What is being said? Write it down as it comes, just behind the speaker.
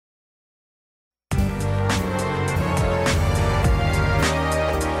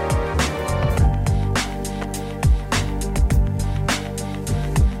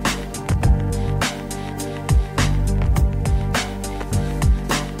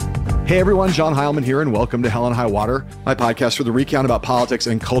Hey everyone, John Heilman here, and welcome to Hell and High Water, my podcast for the recount about politics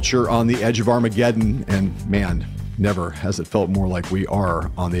and culture on the edge of Armageddon. And man, never has it felt more like we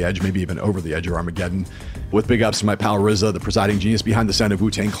are on the edge, maybe even over the edge of Armageddon. With big ups to my pal RZA, the presiding genius behind the sound of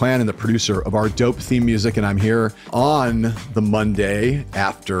Wu-Tang Clan and the producer of our dope theme music. And I'm here on the Monday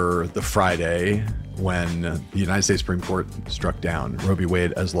after the Friday when the United States Supreme Court struck down Roe v.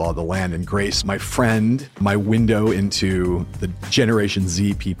 Wade as law of the land. And Grace, my friend, my window into the Generation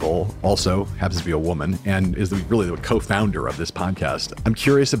Z people, also happens to be a woman and is really the co-founder of this podcast. I'm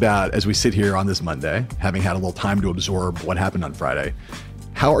curious about, as we sit here on this Monday, having had a little time to absorb what happened on Friday,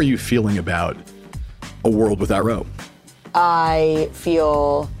 how are you feeling about a world without Roe? I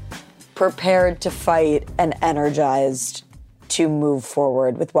feel prepared to fight and energized to move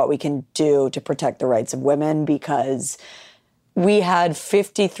forward with what we can do to protect the rights of women, because we had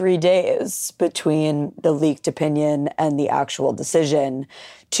 53 days between the leaked opinion and the actual decision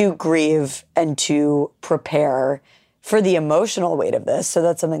to grieve and to prepare for the emotional weight of this. So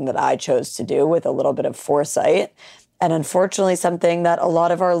that's something that I chose to do with a little bit of foresight. And unfortunately, something that a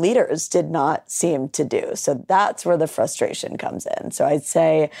lot of our leaders did not seem to do. So that's where the frustration comes in. So I'd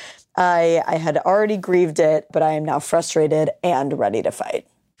say I had already grieved it, but I am now frustrated and ready to fight.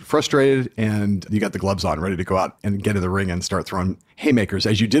 Frustrated, and you got the gloves on, ready to go out and get in the ring and start throwing haymakers,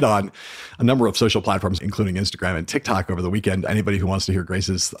 as you did on a number of social platforms, including Instagram and TikTok over the weekend. Anybody who wants to hear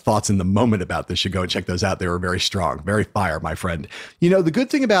Grace's thoughts in the moment about this should go and check those out. They were very strong, very fire, my friend. You know, the good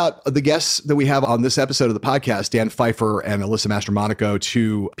thing about the guests that we have on this episode of the podcast, Dan Pfeiffer and Alyssa Mastromonaco,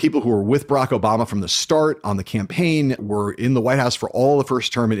 two people who were with Barack Obama from the start on the campaign, were in the White House for all the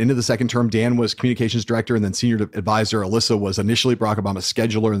first term and into the second term. Dan was communications director and then senior advisor. Alyssa was initially Barack Obama's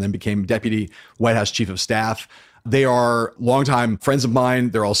scheduler and then became deputy White House chief of staff. They are longtime friends of mine.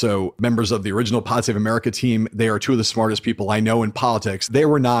 They're also members of the original Pod Save America team. They are two of the smartest people I know in politics. They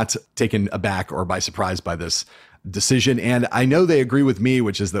were not taken aback or by surprise by this decision. And I know they agree with me,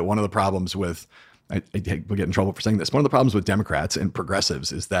 which is that one of the problems with, we'll get in trouble for saying this, one of the problems with Democrats and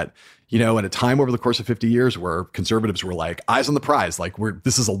progressives is that, you know, at a time over the course of 50 years where conservatives were like eyes on the prize, like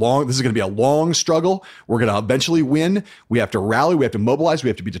this is going to be a long struggle. We're going to eventually win. We have to rally. We have to mobilize. We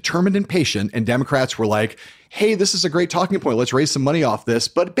have to be determined and patient. And Democrats were like, hey, this is a great talking point. Let's raise some money off this.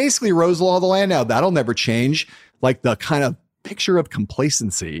 But basically, Roe's law of the land now, that'll never change. Like the kind of picture of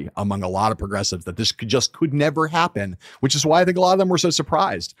complacency among a lot of progressives that this could never happen, which is why I think a lot of them were so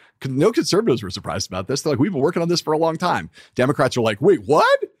surprised. No conservatives were surprised about this. They're like, we've been working on this for a long time. Democrats are like, wait,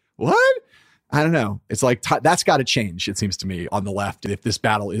 what? I don't know. It's like, that's got to change, it seems to me, on the left. If this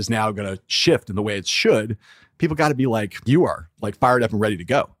battle is now going to shift in the way it should, people got to be like you are, like fired up and ready to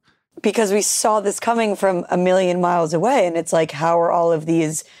go. Because we saw this coming from a million miles away. And it's like, how are all of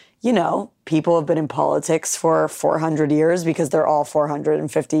these, you know, people have been in politics for 400 years because they're all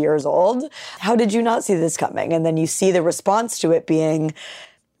 450 years old. How did you not see this coming? And then you see the response to it being,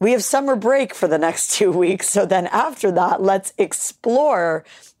 we have summer break for the next 2 weeks. So then after that, let's explore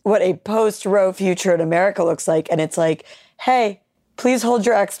what a post-Roe future in America looks like. And it's like, hey, please hold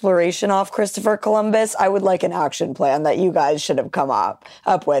your exploration off, Christopher Columbus. I would like an action plan that you guys should have come up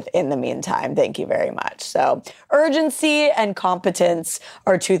with in the meantime. Thank you very much. So urgency and competence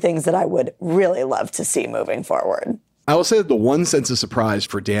are two things that I would really love to see moving forward. I will say that the one sense of surprise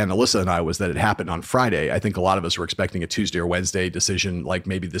for Dan, Alyssa, and I was that it happened on Friday. I think a lot of us were expecting a Tuesday or Wednesday decision, like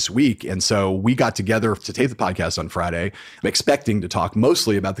maybe this week. And so we got together to tape the podcast on Friday, expecting to talk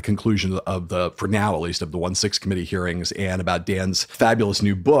mostly about the conclusion of for now at least, of the 1-6 committee hearings and about Dan's fabulous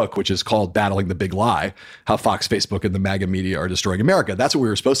new book, which is called Battling the Big Lie, How Fox, Facebook, and the MAGA Media Are Destroying America. That's what we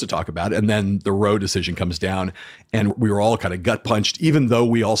were supposed to talk about. And then the Roe decision comes down and we were all kind of gut punched, even though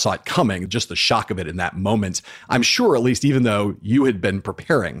we all saw it coming, just the shock of it in that moment. I'm sure at least even though you had been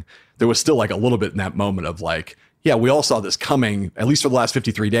preparing, there was still like a little bit in that moment of like, yeah, we all saw this coming, at least for the last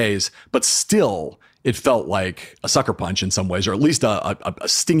 53 days, but still it felt like a sucker punch in some ways, or at least a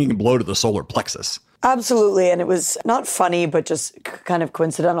stinging blow to the solar plexus. Absolutely. And it was not funny, but just kind of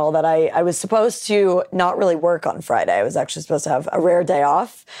coincidental that I was supposed to not really work on Friday. I was actually supposed to have a rare day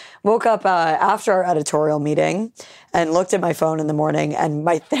off. Woke up after our editorial meeting and looked at my phone in the morning, and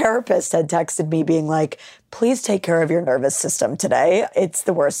my therapist had texted me being like, please take care of your nervous system today. It's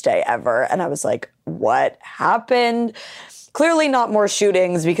the worst day ever. And I was like, what happened? Clearly not more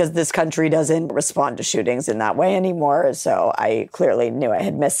shootings, because this country doesn't respond to shootings in that way anymore. So I clearly knew I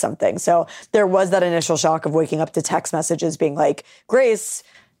had missed something. So there was that initial shock of waking up to text messages being like, Grace,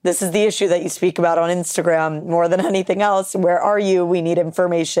 this is the issue that you speak about on Instagram more than anything else. Where are you? We need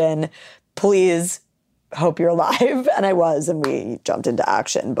information. Please, hope you're alive. And I was, and we jumped into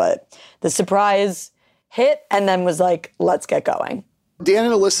action. But the surprise hit and then was like, let's get going. Dan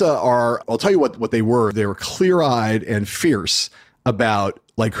and Alyssa are, I'll tell you what they were. They were clear-eyed and fierce about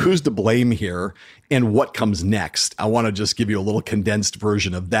like who's to blame here and what comes next. I want to just give you a little condensed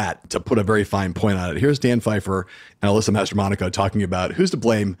version of that to put a very fine point on it. Here's Dan Pfeiffer and Alyssa Mastromonaco talking about who's to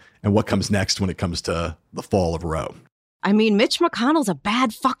blame and what comes next when it comes to the fall of Roe. I mean, Mitch McConnell's a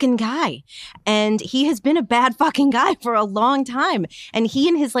bad fucking guy. And he has been a bad fucking guy for a long time. And he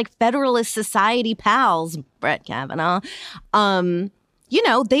and his like Federalist Society pals, Brett Kavanaugh, you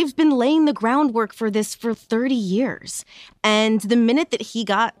know, they've been laying the groundwork for this for 30 years. And the minute that he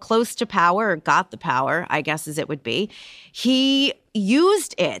got close to power, or got the power, I guess as it would be, he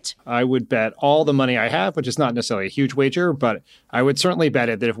used it. I would bet all the money I have, which is not necessarily a huge wager, but I would certainly bet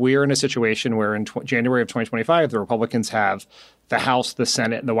it that if we are in a situation where in January of 2025, the Republicans have the House, the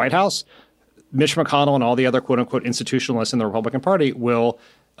Senate, and the White House, Mitch McConnell and all the other quote-unquote institutionalists in the Republican Party will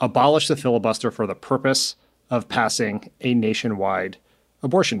abolish the filibuster for the purpose of passing a nationwide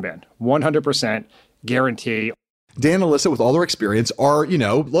abortion ban. 100% guarantee. Dan and Alyssa, with all their experience, are, you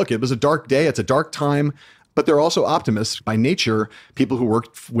know, look, it was a dark day. It's a dark time, but they're also optimists by nature. People who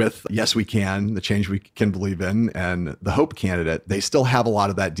worked with Yes We Can, the Change We Can Believe In, and the Hope candidate, they still have a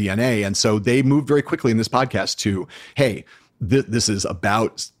lot of that DNA. And so they moved very quickly in this podcast to, hey, this is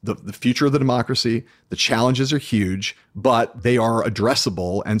about the future of the democracy. The challenges are huge, but they are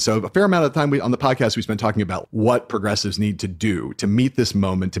addressable. And so a fair amount of time on the podcast, we spent talking about what progressives need to do to meet this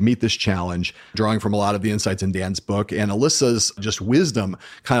moment, to meet this challenge, drawing from a lot of the insights in Dan's book and Alyssa's just wisdom,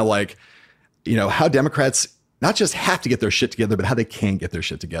 kind of like, you know, how Democrats not just have to get their shit together, but how they can get their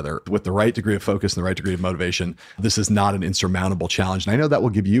shit together with the right degree of focus and the right degree of motivation. This is not an insurmountable challenge. And I know that will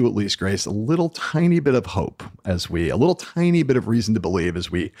give you, at least, Grace, a little tiny bit of hope a little tiny bit of reason to believe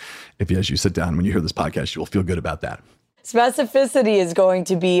as you sit down, when you hear this podcast, you will feel good about that. Specificity is going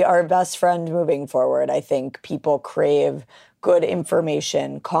to be our best friend moving forward. I think people crave good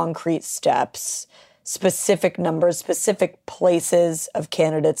information, concrete steps, specific numbers, specific places of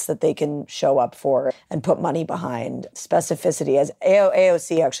candidates that they can show up for and put money behind. Specificity, as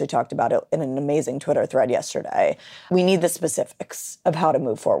AOC actually talked about it in an amazing Twitter thread yesterday. We need the specifics of how to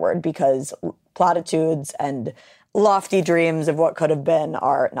move forward because platitudes and lofty dreams of what could have been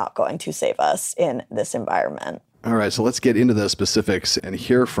are not going to save us in this environment. All right, so let's get into the specifics and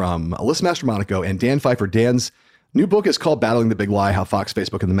hear from Alyssa Mastromonaco and Dan Pfeiffer. Dan's new book is called Battling the Big Lie, How Fox,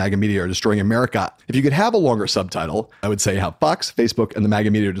 Facebook, and the MAGA Media Are Destroying America. If you could have a longer subtitle, I would say How Fox, Facebook, and the MAGA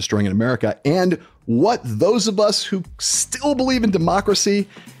Media Are Destroying America, and what those of us who still believe in democracy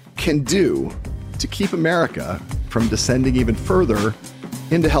can do to keep America from descending even further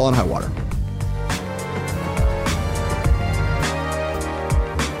into hell and high water.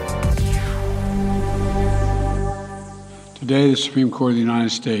 Today, the Supreme Court of the United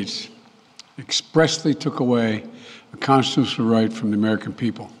States expressly took away a constitutional right from the American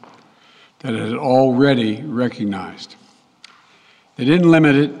people that it had already recognized. They didn't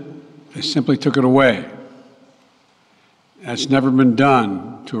limit it, they simply took it away. That's never been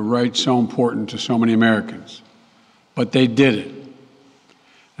done to a right so important to so many Americans. But they did it.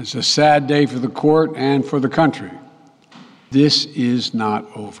 It's a sad day for the court and for the country. This is not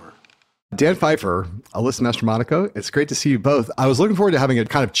over. Dan Pfeiffer, Alyssa Mastromonaco, it's great to see you both. I was looking forward to having a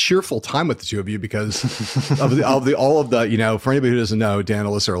kind of cheerful time with the two of you because of all of the, you know, for anybody who doesn't know, Dan and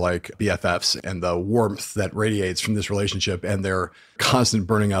Alyssa are like BFFs, and the warmth that radiates from this relationship and their constant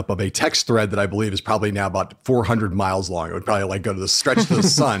burning up of a text thread that I believe is probably now about 400 miles long. It would probably like go to the stretch to the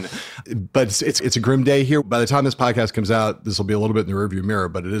sun. But it's a grim day here. By the time this podcast comes out, this will be a little bit in the rearview mirror,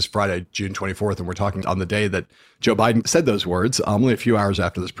 but it is Friday, June 24th, and we're talking on the day that Joe Biden said those words, only a few hours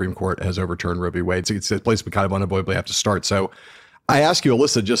after the Supreme Court has overturned Roe v. Wade. So it's a place we kind of unavoidably have to start. So I ask you,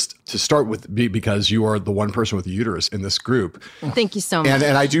 Alyssa, just to start with, because you are the one person with a uterus in this group. Thank you so much.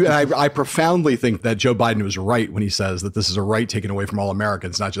 And I profoundly think that Joe Biden was right when he says that this is a right taken away from all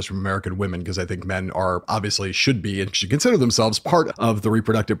Americans, not just from American women, because I think men are obviously should be and should consider themselves part of the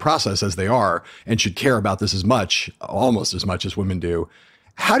reproductive process as they are and should care about this as much, almost as much as women do.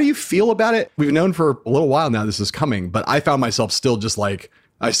 How do you feel about it? We've known for a little while now this is coming, but I found myself still just like,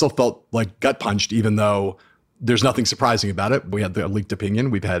 I still felt like gut punched, even though there's nothing surprising about it. We had the leaked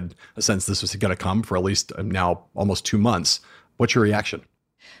opinion. We've had a sense this was going to come for at least now almost 2 months. What's your reaction?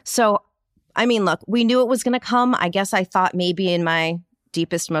 So, I mean, look, we knew it was going to come. I guess I thought maybe in my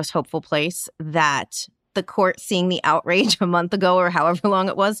deepest, most hopeful place that the court seeing the outrage a month ago or however long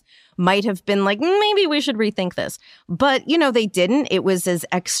it was might have been like, maybe we should rethink this. But, you know, they didn't. It was as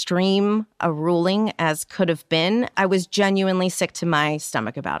extreme a ruling as could have been. I was genuinely sick to my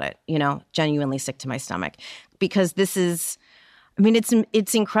stomach about it, genuinely sick to my stomach, because this is, I mean,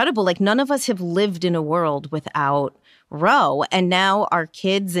 it's incredible. Like, none of us have lived in a world without Roe. And now our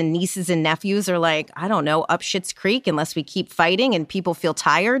kids and nieces and nephews are like, I don't know, up Schitt's Creek unless we keep fighting, and people feel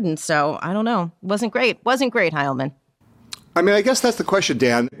tired. And so, I don't know. Wasn't great, Heilman. I mean, I guess that's the question,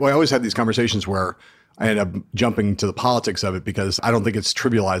 Dan. Well, I always have these conversations where I end up jumping to the politics of it because I don't think it's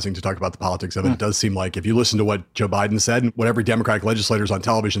trivializing to talk about the politics of it. It does seem like if you listen to what Joe Biden said, what every Democratic legislator is on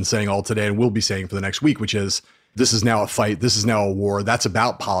television saying all today and will be saying for the next week, which is this is now a fight, this is now a war, that's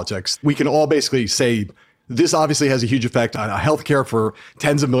about politics. We can all basically say this obviously has a huge effect on healthcare for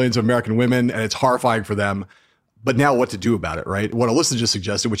tens of millions of American women, and it's horrifying for them. But now what to do about it, right? What Alyssa just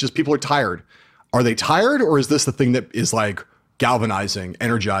suggested, which is people are tired. Are they tired, or is this the thing that is like galvanizing,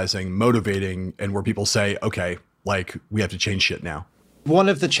 energizing, motivating, and where people say, okay, like we have to change shit now? One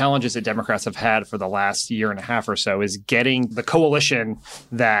of the challenges that Democrats have had for the last year and a half or so is getting the coalition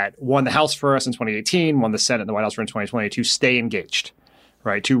that won the House for us in 2018, won the Senate and the White House for in 2020 to stay engaged,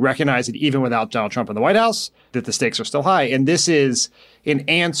 right? To recognize that even without Donald Trump in the White House, that the stakes are still high. And this is an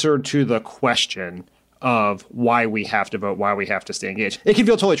answer to the question of why we have to vote, why we have to stay engaged. It can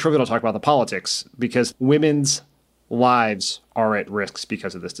feel totally trivial to talk about the politics because women's lives are at risk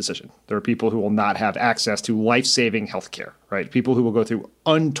because of this decision. There are people who will not have access to life-saving health care, right? People who will go through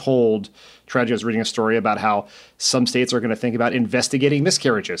untold tragedy. I was reading a story about how some states are going to think about investigating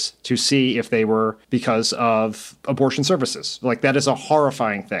miscarriages to see if they were because of abortion services. Like, that is a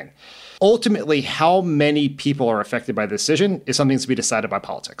horrifying thing. Ultimately, how many people are affected by this decision is something to be decided by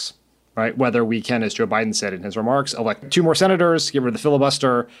politics, right? Whether we can, as Joe Biden said in his remarks, elect 2 more senators, get rid of the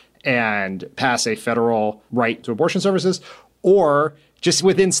filibuster, and pass a federal right to abortion services, or just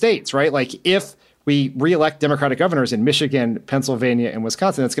within states, right? Like if we reelect Democratic governors in Michigan, Pennsylvania, and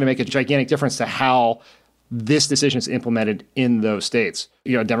Wisconsin, that's going to make a gigantic difference to how this decision is implemented in those states.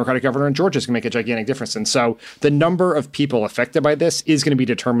 You know, a Democratic governor in Georgia is going to make a gigantic difference. And so the number of people affected by this is going to be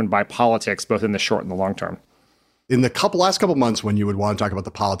determined by politics, both in the short and the long term. In the last couple months, when you would want to talk about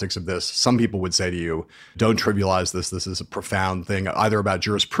the politics of this, some people would say to you, don't trivialize this. This is a profound thing, either about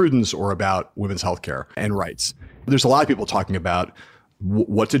jurisprudence or about women's healthcare and rights. There's a lot of people talking about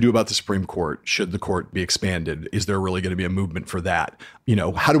what to do about the Supreme Court. Should the court be expanded? Is there really going to be a movement for that? You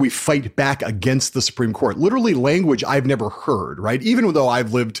know, how do we fight back against the Supreme Court? Literally language I've never heard, right? Even though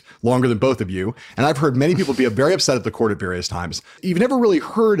I've lived longer than both of you, and I've heard many people be very upset at the court at various times. You've never really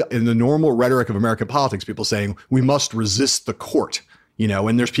heard in the normal rhetoric of American politics, people saying we must resist the court. You know,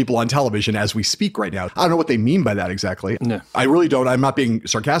 and there's people on television as we speak right now. I don't know what they mean by that exactly. No. I really don't. I'm not being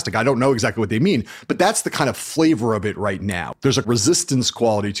sarcastic. I don't know exactly what they mean, but that's the kind of flavor of it right now. There's a resistance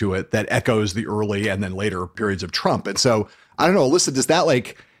quality to it that echoes the early and then later periods of Trump. And so I don't know,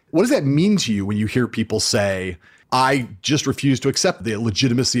 Alyssa, what does that mean to you when you hear people say, I just refuse to accept the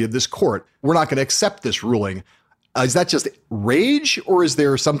legitimacy of this court? We're not going to accept this ruling. Is that just rage, or is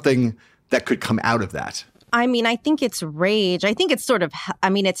there something that could come out of that? I mean, I think it's rage. I think it's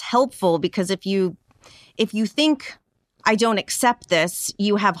it's helpful because if you think I don't accept this,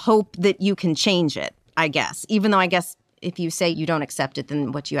 you have hope that you can change it, I guess. Even though I guess if you say you don't accept it,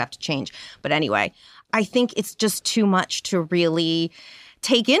 then what you have to change. But anyway, I think it's just too much to really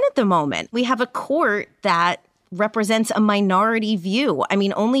take in at the moment. We have a court that represents a minority view. I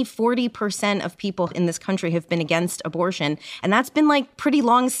mean, only 40% of people in this country have been against abortion, and that's been like pretty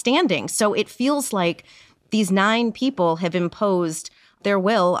long standing. So it feels like these 9 people have imposed their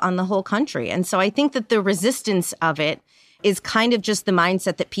will on the whole country. And so I think that the resistance of it is kind of just the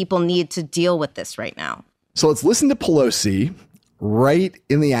mindset that people need to deal with this right now. So let's listen to Pelosi right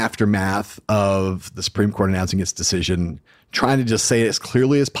in the aftermath of the Supreme Court announcing its decision, trying to just say as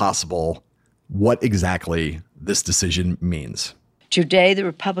clearly as possible what exactly this decision means. Today, the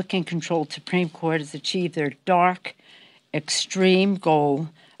Republican-controlled Supreme Court has achieved their dark, extreme goal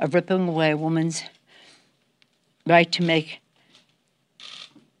of ripping away a woman's right to make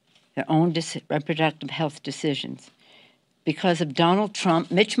their own reproductive health decisions. Because of Donald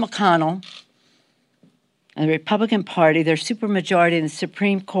Trump, Mitch McConnell, and the Republican Party, their supermajority in the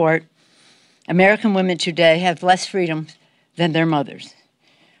Supreme Court, American women today have less freedom than their mothers.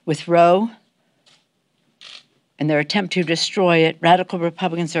 With Roe and their attempt to destroy it, radical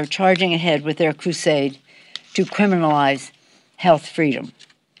Republicans are charging ahead with their crusade to criminalize health freedom.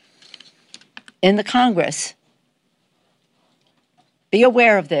 In the Congress, be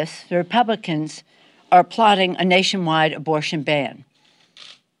aware of this, the Republicans are plotting a nationwide abortion ban.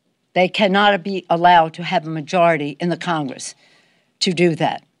 They cannot be allowed to have a majority in the Congress to do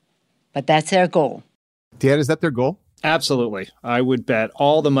that. But that's their goal. Dan, is that their goal? Absolutely. I would bet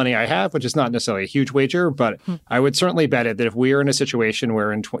all the money I have, which is not necessarily a huge wager, but I would certainly bet it that if we are in a situation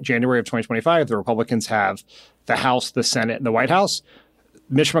where in January of 2025, the Republicans have the House, the Senate, and the White House,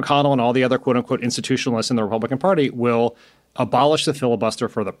 Mitch McConnell and all the other quote-unquote institutionalists in the Republican Party will abolish the filibuster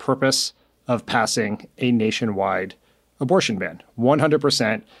for the purpose of passing a nationwide abortion ban.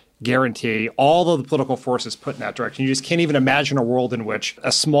 100% guarantee. All of the political forces put in that direction. You just can't even imagine a world in which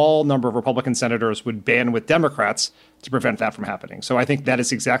a small number of Republican senators would ban with Democrats to prevent that from happening. So I think that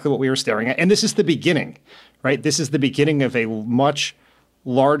is exactly what we are staring at. And this is the beginning, right? This is the beginning of a much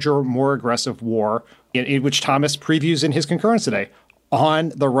larger, more aggressive war in which Thomas previews in his concurrence today on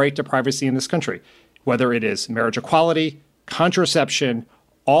the right to privacy in this country, whether it is marriage equality, contraception,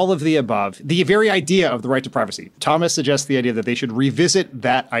 all of the above, the very idea of the right to privacy. Thomas suggests the idea that they should revisit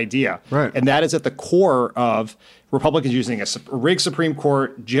that idea. Right. And that is at the core of Republicans using a rigged Supreme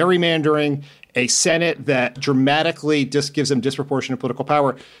Court, gerrymandering, a Senate that dramatically just gives them disproportionate political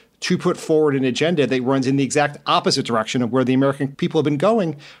power to put forward an agenda that runs in the exact opposite direction of where the American people have been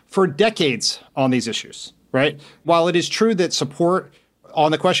going for decades on these issues, right? While it is true that support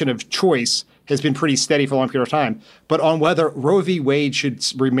on the question of choice has been pretty steady for a long period of time, but on whether Roe v. Wade should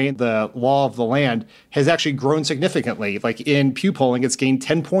remain the law of the land has actually grown significantly. Like in Pew polling, it's gained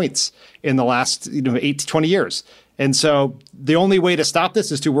 10 points in the last 8 to 20 years. And so the only way to stop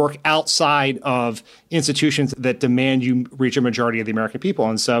this is to work outside of institutions that demand you reach a majority of the American people.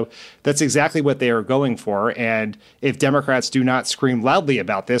 And so that's exactly what they are going for. And if Democrats do not scream loudly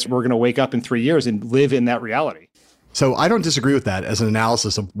about this, we're going to wake up in 3 years and live in that reality. So I don't disagree with that as an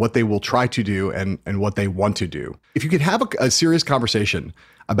analysis of what they will try to do and what they want to do. If you could have a serious conversation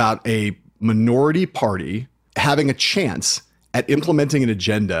about a minority party having a chance at implementing an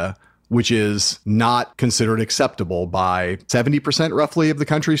agenda which is not considered acceptable by 70% roughly of the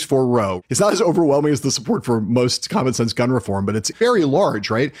countries for Roe. It's not as overwhelming as the support for most common sense gun reform, but it's very large,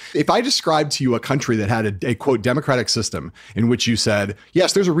 right? If I described to you a country that had a quote, democratic system in which you said,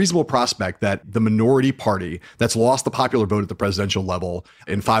 yes, there's a reasonable prospect that the minority party that's lost the popular vote at the presidential level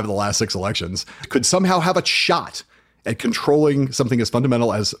in 5 of the last 6 elections could somehow have a shot at controlling something as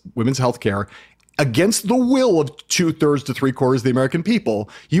fundamental as women's health care against the will of 2/3 to 3/4 of the American people,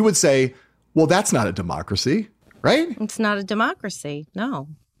 you would say, well, that's not a democracy, right? It's not a democracy. No.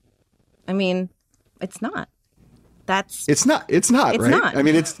 I mean, it's not. It's not, right? Not. I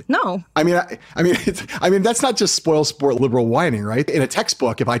mean, it's no. I mean, that's not just spoil sport liberal whining, right? In a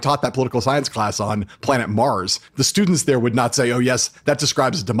textbook, if I taught that political science class on planet Mars, the students there would not say, oh, yes, that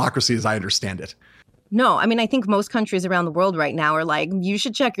describes a democracy as I understand it. No, I mean, I think most countries around the world right now are like, you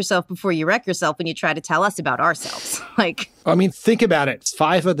should check yourself before you wreck yourself when you try to tell us about ourselves. I mean, think about it.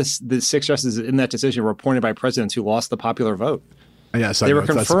 5 of the 6 justices in that decision were appointed by presidents who lost the popular vote. Yes, they were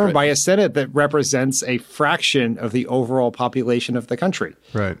confirmed by a Senate that represents a fraction of the overall population of the country.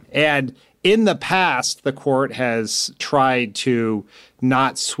 Right. And in the past, the court has tried to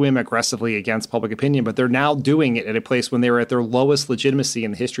not swim aggressively against public opinion, but they're now doing it at a place when they were at their lowest legitimacy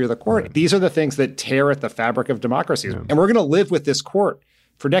in the history of the court. Right. These are the things that tear at the fabric of democracy. Yeah. And we're going to live with this court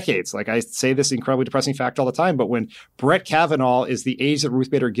for decades. Like I say this incredibly depressing fact all the time, but when Brett Kavanaugh is the age that Ruth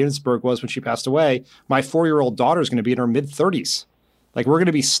Bader Ginsburg was when she passed away, my 4-year-old daughter is going to be in her mid-30s. Like, we're going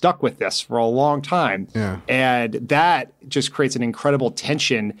to be stuck with this for a long time. Yeah. And that just creates an incredible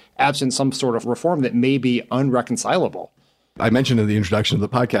tension absent some sort of reform that may be unreconcilable. I mentioned in the introduction of the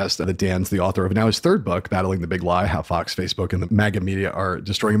podcast that Dan's the author of now his 3rd book, Battling the Big Lie, How Fox, Facebook, and the MAGA Media Are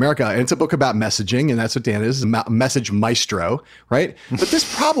Destroying America. And it's a book about messaging, and that's what Dan is, a message maestro, right? But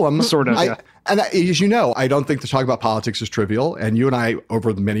this problem... sort of, yeah. And as you know, I don't think to talk about politics is trivial. And you and I,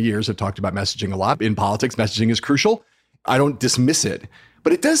 over the many years, have talked about messaging a lot. In politics, messaging is crucial. I don't dismiss it,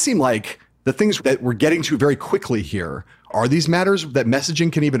 but it does seem like the things that we're getting to very quickly here are these matters that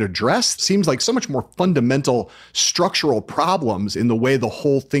messaging can even address. Seems like so much more fundamental structural problems in the way the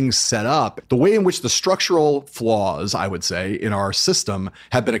whole thing's set up, the way in which the structural flaws, I would say, in our system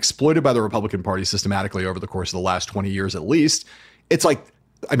have been exploited by the Republican Party systematically over the course of the last 20 years at least. It's like,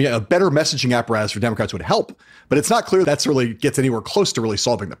 I mean, a better messaging apparatus for Democrats would help, but it's not clear that's really gets anywhere close to really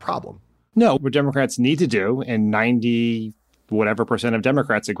solving the problem. No, what Democrats need to do, and 90 whatever percent of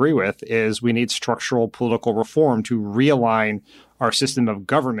Democrats agree with, is we need structural political reform to realign our system of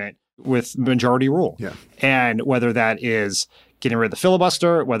government with majority rule. Yeah. And whether that is getting rid of the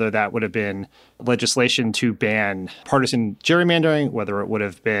filibuster, whether that would have been legislation to ban partisan gerrymandering, whether it would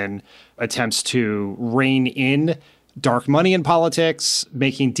have been attempts to rein in dark money in politics,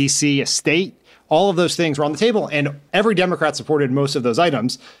 making D.C. a state, all of those things were on the table. And every Democrat supported most of those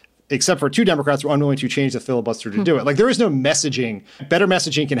items, except for 2 Democrats who were unwilling to change the filibuster to do it. Like, there is no messaging. Better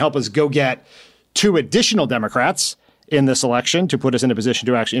messaging can help us go get 2 additional Democrats in this election to put us in a position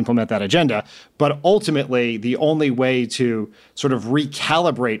to actually implement that agenda. But ultimately, the only way to sort of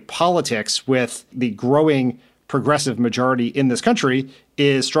recalibrate politics with the growing progressive majority in this country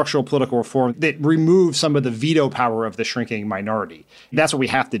is structural political reform that removes some of the veto power of the shrinking minority. That's what we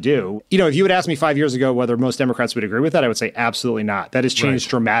have to do. If you had asked me 5 years ago whether most Democrats would agree with that, I would say absolutely not. That has changed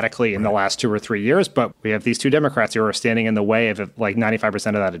dramatically in the last 2 or 3 years, but we have these two Democrats who are standing in the way of like 95%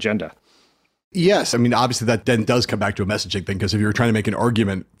 of that agenda. Yes. I mean, obviously that then does come back to a messaging thing, because if you're trying to make an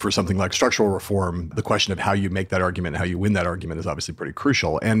argument for something like structural reform, the question of how you make that argument and how you win that argument is obviously pretty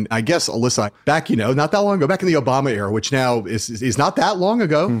crucial. And I guess, Alyssa, back, not that long ago, back in the Obama era, which now is not that long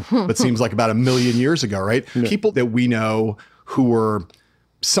ago, but seems like about 1 million years ago, right? Yeah. People that we know who were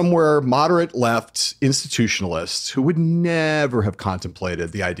somewhere moderate left institutionalists who would never have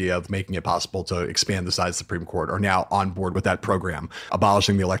contemplated the idea of making it possible to expand the size of the Supreme Court are now on board with that program.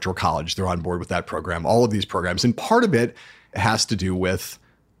 Abolishing the Electoral College, they're on board with that program, all of these programs. And part of it has to do with,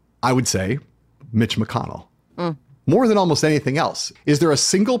 I would say, Mitch McConnell. More than almost anything else. Is there a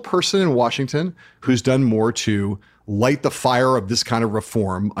single person in Washington who's done more to light the fire of this kind of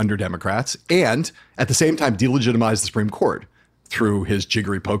reform under Democrats and at the same time delegitimize the Supreme Court through his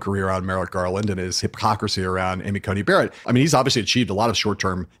jiggery pokery around Merrick Garland and his hypocrisy around Amy Coney Barrett? I mean, he's obviously achieved a lot of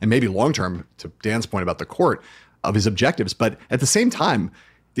short-term and maybe long-term, to Dan's point about the court, of his objectives. But at the same time,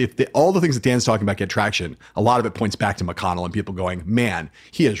 if all the things that Dan's talking about get traction, a lot of it points back to McConnell and people going, man,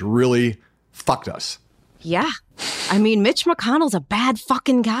 he has really fucked us. Yeah. I mean, Mitch McConnell's a bad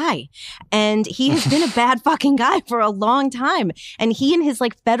fucking guy. And he has been a bad fucking guy for a long time. And he and his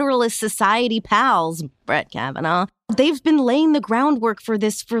Federalist Society pals, Brett Kavanaugh, they've been laying the groundwork for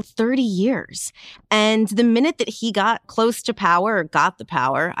this for 30 years. And the minute that he got close to power, or got the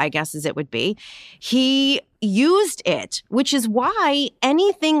power, I guess as it would be, he used it, which is why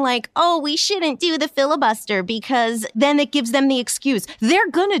anything like, oh, we shouldn't do the filibuster because then it gives them the excuse.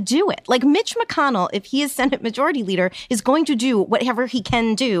 They're going to do it. Like Mitch McConnell, if he is Senate Majority Leader, is going to do whatever he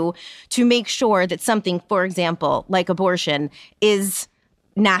can do to make sure that something, for example, like abortion, is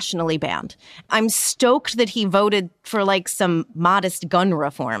nationally banned. I'm stoked that he voted for some modest gun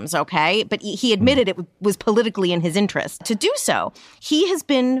reforms, okay? But he admitted it was politically in his interest to do so. He has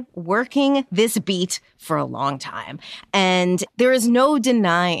been working this beat for a long time. And there is no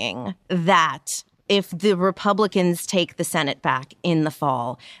denying that if the Republicans take the Senate back in the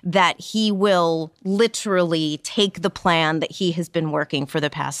fall, that he will literally take the plan that he has been working for the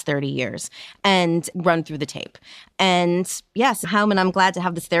past 30 years and run through the tape. And yes, Howman, I'm glad to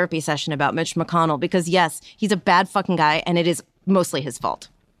have this therapy session about Mitch McConnell because, yes, he's a bad fucking guy and it is mostly his fault.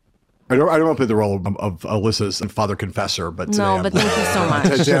 I don't want to play the role of Alyssa's father confessor, but today but thank you so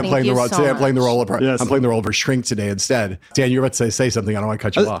much. Today I'm playing the role of her. Yes. I'm playing the role of her shrink today instead. Dan, you're about to say something. I don't want to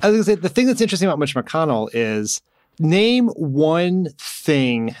cut you off. I was going to say the thing that's interesting about Mitch McConnell is name one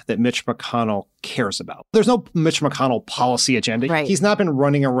thing that Mitch McConnell cares about. There's no Mitch McConnell policy agenda. Right. He's not been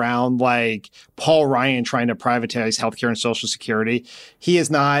running around like Paul Ryan trying to privatize healthcare and Social Security. He is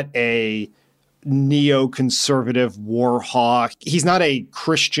not a neoconservative war hawk. He's not a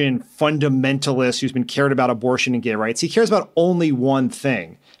Christian fundamentalist who's been cared about abortion and gay rights. He cares about only one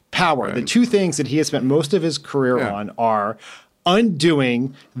thing, power. Right. The two things that he has spent most of his career on are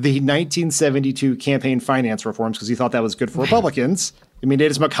undoing the 1972 campaign finance reforms because he thought that was good for Republicans. I mean, it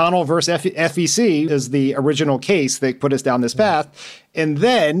is McConnell versus FEC is the original case that put us down this path. And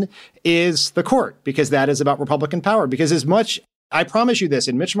then is the court, because that is about Republican power. Because as much, I promise you this,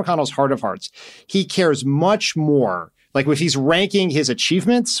 in Mitch McConnell's heart of hearts, he cares much more, like if he's ranking his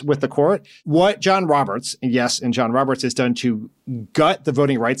achievements with the court, what John Roberts, and John Roberts has done to gut the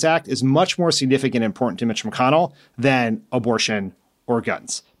Voting Rights Act is much more significant and important to Mitch McConnell than abortion or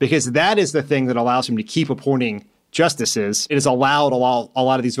guns. Because that is the thing that allows him to keep appointing justices. It has allowed a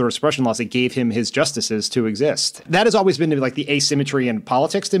lot of these voter suppression laws that gave him his justices to exist. That has always been like the asymmetry in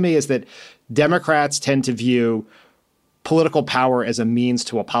politics to me, is that Democrats tend to view political power as a means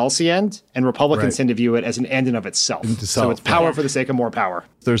to a policy end, and Republicans tend to view it as an end in of itself. So it's power for the sake of more power.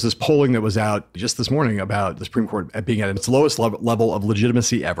 There's this polling that was out just this morning about the Supreme Court being at its lowest level of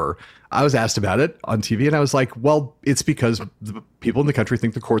legitimacy ever. I was asked about it on TV, and I was like, well, it's because the people in the country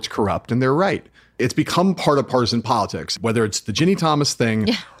think the court's corrupt, and they're right. It's become part of partisan politics, whether it's the Ginny Thomas thing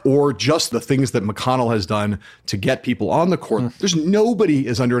or just the things that McConnell has done to get people on the court. There's nobody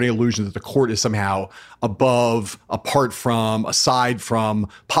is under any illusion that the court is somehow above, apart from, aside from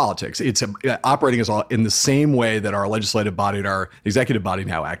politics. It's operating in the same way that our legislative body and our executive body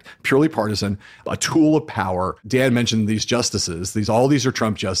now act, purely partisan, a tool of power. Dan mentioned these justices. All these are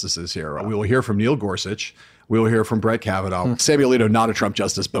Trump justices here. We will hear from Neil Gorsuch. We'll hear from Brett Kavanaugh. Samuel Alito, not a Trump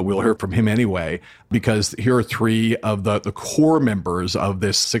justice, but we'll hear from him anyway, because here are three of the core members of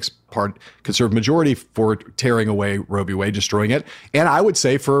this six-part conservative majority for tearing away Roe v. Wade, destroying it. And I would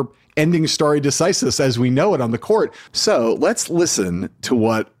say for ending stare decisis as we know it on the court. So let's listen to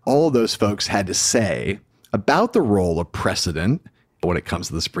what all of those folks had to say about the role of precedent when it comes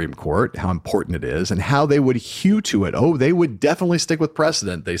to the Supreme Court, how important it is, and how they would hew to it. Oh, they would definitely stick with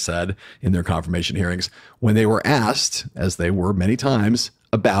precedent, they said in their confirmation hearings when they were asked, as they were many times,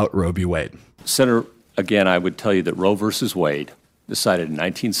 about Roe v. Wade. Senator, again, I would tell you that Roe versus Wade, decided in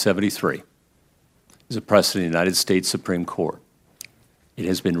 1973, is a precedent in the United States Supreme Court. It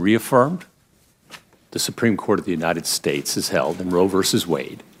has been reaffirmed. The Supreme Court of the United States has held in Roe versus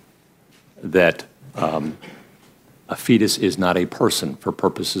Wade that a fetus is not a person for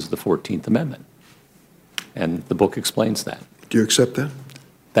purposes of the 14th Amendment. And the book explains that. Do you accept that?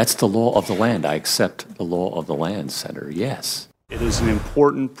 That's the law of the land. I accept the law of the land, Senator, yes. It is an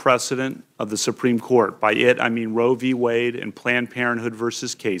important precedent of the Supreme Court. By it, I mean Roe v. Wade and Planned Parenthood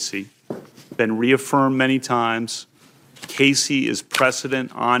versus Casey. Been reaffirmed many times. Casey is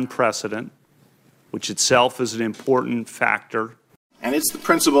precedent on precedent, which itself is an important factor. And it's the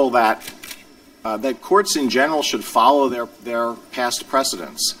principle that courts in general should follow their past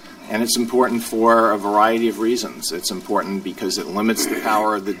precedents. And it's important for a variety of reasons. It's important because it limits the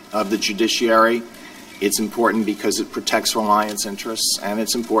power of the judiciary. It's important because it protects reliance interests. And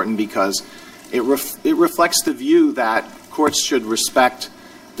it's important because it reflects the view that courts should respect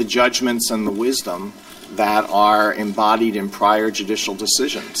the judgments and the wisdom that are embodied in prior judicial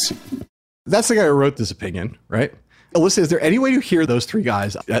decisions. That's the guy who wrote this opinion, right? Alyssa, is there any way to hear those three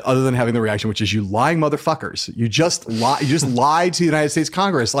guys other than having the reaction, which is you lying motherfuckers? You just lied to the United States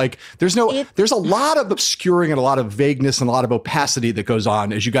Congress. Like there's a lot of obscuring and a lot of vagueness and a lot of opacity that goes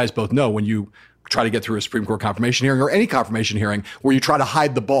on, as you guys both know, when you try to get through a Supreme Court confirmation hearing or any confirmation hearing where you try to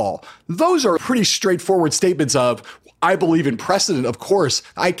hide the ball. Those are pretty straightforward statements of, I believe in precedent. Of course,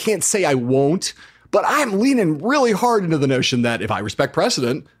 I can't say I won't, but I'm leaning really hard into the notion that if I respect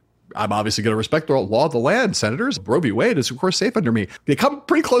precedent, I'm obviously going to respect the law of the land, senators. Roe v. Wade is, of course, safe under me. They come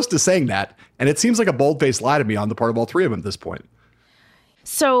pretty close to saying that, and it seems like a bold-faced lie to me on the part of all three of them at this point.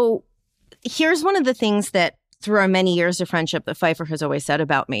 So here's one of the things that through our many years of friendship that Pfeiffer has always said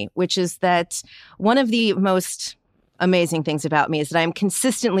about me, which is that one of the most amazing things about me is that I'm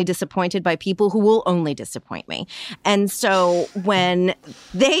consistently disappointed by people who will only disappoint me. And so when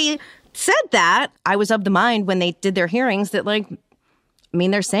they said that, I was of the mind when they did their hearings that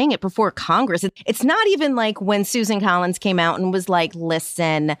they're saying it before Congress. It's not even like when Susan Collins came out and was like,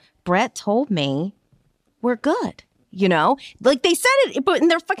 listen, Brett told me we're good. You know, like they said it, but in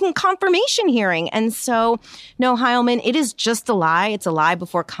their fucking confirmation hearing. And so, no, Heilman, it is just a lie. It's a lie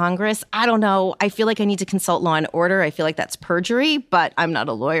before Congress. I don't know. I feel like I need to consult Law and Order. I feel like that's perjury, but I'm not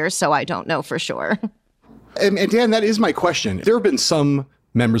a lawyer, so I don't know for sure. And Dan, that is my question. There have been some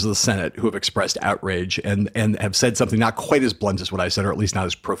members of the Senate who have expressed outrage and have said something not quite as blunt as what I said, or at least not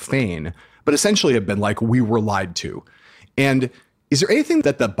as profane, but essentially have been like, we were lied to. And is there anything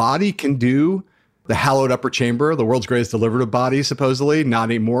that the body can do? The hallowed upper chamber, the world's greatest deliberative body, supposedly, not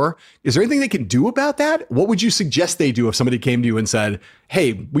anymore. Is there anything they can do about that? What would you suggest they do if somebody came to you and said,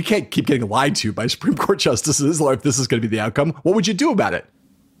 hey, we can't keep getting lied to by Supreme Court justices if this is going to be the outcome? What would you do about it?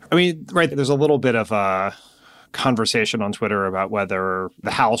 I mean, right, there's a little bit of a conversation on Twitter about whether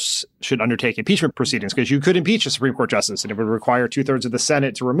the House should undertake impeachment proceedings, because you could impeach a Supreme Court justice and it would require 2/3 of the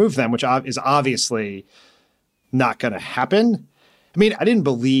Senate to remove them, which is obviously not going to happen. I mean, I didn't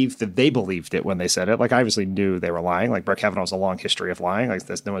believe that they believed it when they said it. Like, I obviously knew they were lying. Like, Brett Kavanaugh has a long history of lying. Like,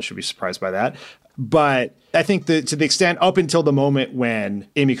 no one should be surprised by that. But I think that to the extent up until the moment when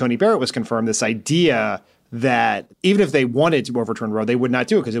Amy Coney Barrett was confirmed, this idea that even if they wanted to overturn Roe, they would not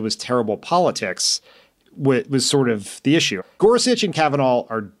do it because it was terrible politics was sort of the issue. Gorsuch and Kavanaugh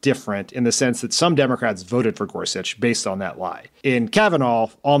are different in the sense that some Democrats voted for Gorsuch based on that lie. In Kavanaugh,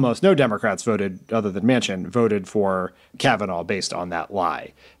 almost no Democrats voted, other than Manchin, voted for Kavanaugh based on that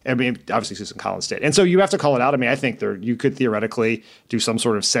lie. I mean, obviously Susan Collins did. And so you have to call it out. I mean, I think you could theoretically do some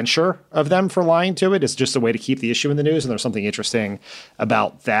sort of censure of them for lying to it. It's just a way to keep the issue in the news, and there's something interesting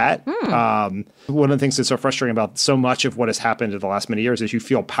about that. One of the things that's so frustrating about so much of what has happened in the last many years is you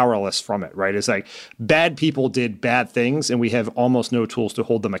feel powerless from it, right? It's like bad people did bad things, and we have almost no tools to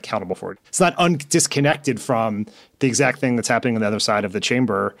hold them accountable for it. It's not disconnected from the exact thing that's happening on the other side of the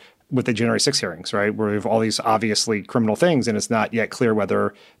chamber with the January 6 hearings, right? Where we have all these obviously criminal things, and it's not yet clear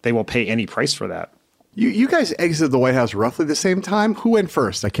whether they will pay any price for that. You guys exited the White House roughly the same time. Who went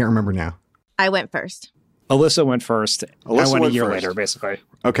first? I can't remember now. I went first. Alyssa went first. I went a year later, basically.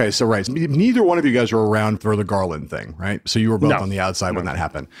 Okay, so right. Neither one of you guys were around for the Garland thing, right? So you were both on the outside when that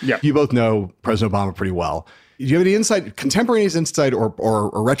happened. Yeah. You both know President Obama pretty well. Do you have any insight, contemporaneous insight or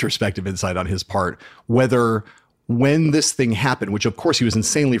retrospective insight on his part, whether when this thing happened, which of course he was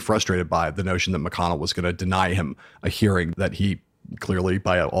insanely frustrated by the notion that McConnell was going to deny him a hearing that he clearly,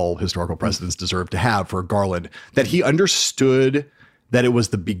 by all historical precedents, deserved to have for Garland, that he understood that it was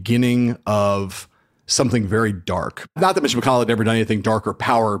the beginning of something very dark. Not that Mitch McConnell had never done anything dark or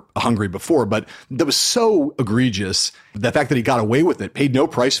power hungry before, but that was so egregious. The fact that he got away with it, paid no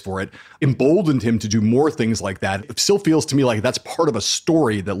price for it, emboldened him to do more things like that. It still feels to me like that's part of a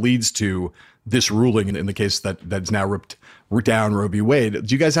story that leads to this ruling in the case that's now ripped down Roe v. Wade.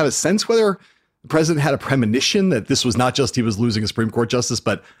 Do you guys have a sense whether the president had a premonition that this was not just he was losing a Supreme Court justice,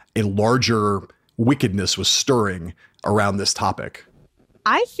 but a larger wickedness was stirring around this topic?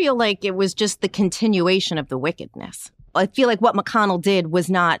 I feel like it was just the continuation of the wickedness. I feel like what McConnell did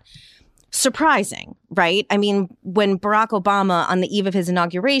was not surprising, right? I mean, when Barack Obama, on the eve of his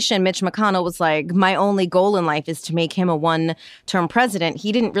inauguration, Mitch McConnell was like, my only goal in life is to make him a one-term president.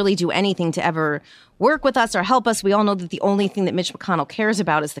 He didn't really do anything to ever work with us or help us. We all know that the only thing that Mitch McConnell cares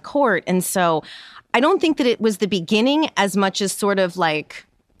about is the court. And so I don't think that it was the beginning as much as sort of like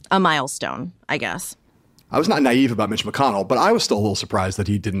a milestone, I guess. I was not naive about Mitch McConnell, but I was still a little surprised that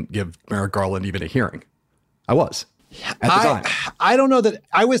he didn't give Merrick Garland even a hearing. I was at the time. I don't know that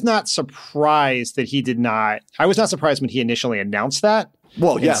I was not surprised that he did not. I was not surprised when he initially announced that.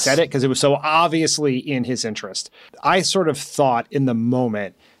 Well, yes. Said it because it was so obviously in his interest. I sort of thought in the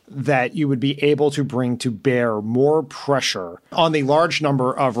moment that you would be able to bring to bear more pressure on the large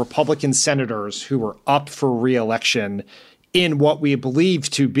number of Republican senators who were up for re-election in what we believe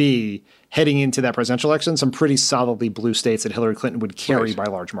to be, heading into that presidential election, some pretty solidly blue states that Hillary Clinton would carry by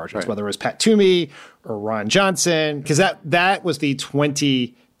large margins, whether it was Pat Toomey or Ron Johnson, because that was the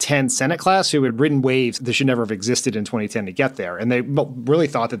 2010 Senate class who had ridden waves that should never have existed in 2010 to get there. And they really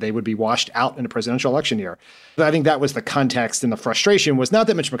thought that they would be washed out in a presidential election year. But I think that was the context, and the frustration was not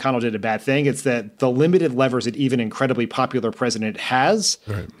that Mitch McConnell did a bad thing. It's that the limited levers that even incredibly popular president has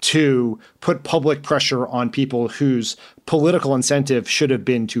to put public pressure on people whose political incentive should have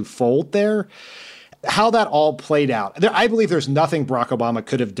been to fold there. How that all played out, I believe there's nothing Barack Obama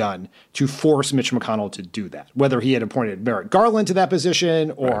could have done to force Mitch McConnell to do that, whether he had appointed Merrick Garland to that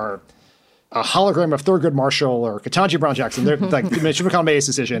position or a hologram of Thurgood Marshall or Ketanji Brown Jackson. Like Mitch McConnell made his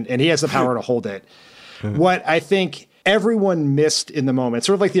decision, and he has the power to hold it. What I think everyone missed in the moment,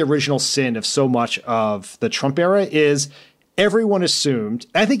 sort of like the original sin of so much of the Trump era, is everyone assumed,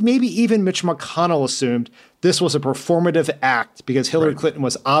 I think maybe even Mitch McConnell assumed, this was a performative act because Hillary Clinton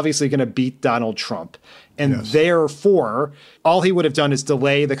was obviously going to beat Donald Trump. And therefore, all he would have done is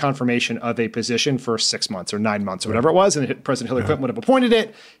delay the confirmation of a position for 6 months or 9 months or whatever it was. And President Hillary Clinton would have appointed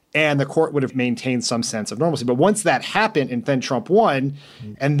it, and the court would have maintained some sense of normalcy. But once that happened and then Trump won,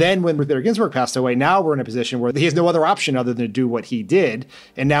 and then when Ruth Bader Ginsburg passed away, now we're in a position where he has no other option other than to do what he did.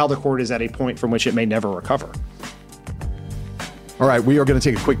 And now the court is at a point from which it may never recover. All right, we are going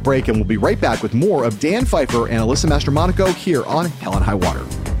to take a quick break, and we'll be right back with more of Dan Pfeiffer and Alyssa Mastromonaco here on Hell and High Water.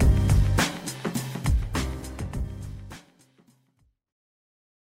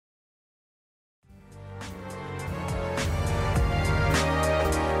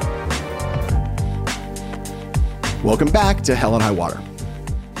 Welcome back to Hell and High Water.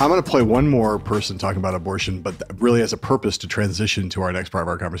 I'm going to play one more person talking about abortion, but really has a purpose to transition to our next part of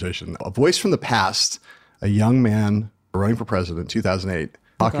our conversation. A voice from the past, a young man running for president, 2008,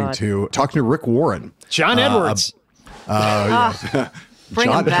 talking to Rick Warren. John Edwards. Bring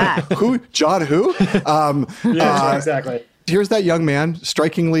him back. Who? John who? Exactly. Here's that young man,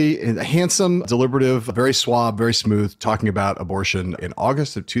 strikingly handsome, deliberative, very suave, very smooth, talking about abortion in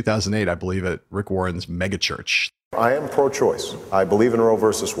August of 2008, I believe, at Rick Warren's megachurch. I am pro-choice. I believe in Roe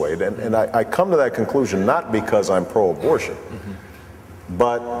versus Wade. And I come to that conclusion not because I'm pro-abortion,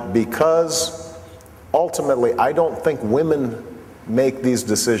 but because ultimately I don't think women make these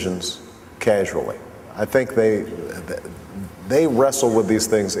decisions casually. I think they wrestle with these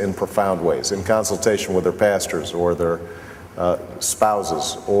things in profound ways, in consultation with their pastors or their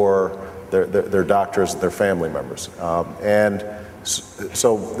spouses or their doctors, their family members. And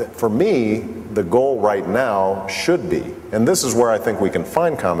so for me, the goal right now should be, and this is where I think we can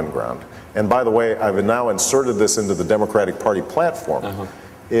find common ground, and by the way, I've now inserted this into the Democratic Party platform,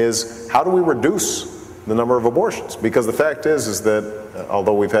 is how do we reduce the number of abortions? Because the fact is that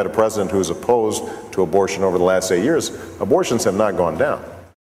although we've had a president who's opposed to abortion over the last 8 years, abortions have not gone down.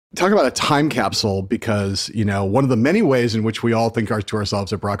 Talk about a time capsule, because, you know, one of the many ways in which we all think to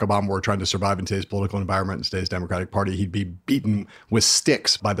ourselves that Barack Obama were trying to survive in today's political environment, in today's Democratic Party, he'd be beaten with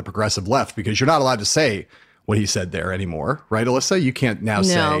sticks by the progressive left, because you're not allowed to say what he said there anymore, right, Alyssa? You can't now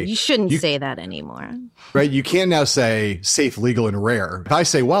say... No, you shouldn't say that anymore. Right? You can't now say safe, legal, and rare. If I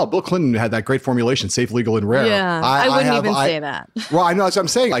say, wow, Bill Clinton had that great formulation, safe, legal, and rare. Yeah, I wouldn't even say that. Well, I know that's what I'm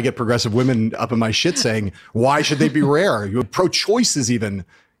saying. I get progressive women up in my shit saying, why should they be rare? Pro-choice is even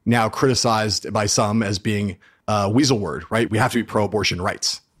now criticized by some as being a weasel word, right? We have to be pro-abortion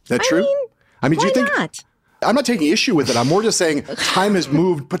rights. Is that true? I mean, do you think... not? I'm not taking issue with it. I'm more just saying time has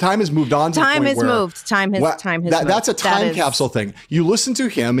moved. Time has moved on. Time has moved. Time has moved. That's a time capsule thing. You listen to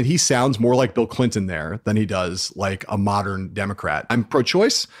him, and he sounds more like Bill Clinton there than he does like a modern Democrat. I'm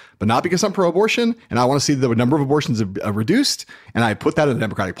pro-choice, but not because I'm pro-abortion, and I want to see the number of abortions reduced. And I put that in the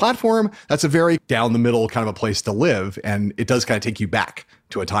Democratic platform. That's a very down the middle kind of a place to live, and it does kind of take you back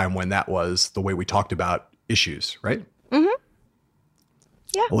to a time when that was the way we talked about issues, right? Mm-hmm.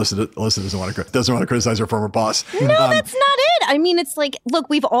 Yeah. Alyssa doesn't want to criticize her former boss. No, that's not it. I mean, it's like, look,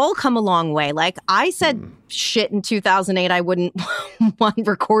 we've all come a long way. Like I said shit in 2008 I wouldn't want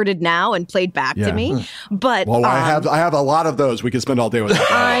recorded now and played back to me. But I have a lot of those. We could spend all day with that.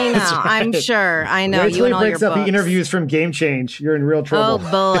 I know. I'm sure. I know. Wait till you and all your breaks up books. the interviews from Game Change. You're in real trouble.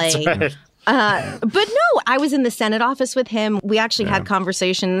 Oh boy. That's right. But no, I was in the Senate office with him. We actually had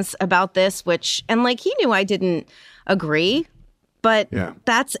conversations about this, and like he knew I didn't agree. But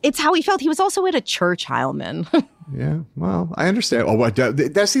it's how he felt. He was also at a church, Heilman. Yeah, well, I understand.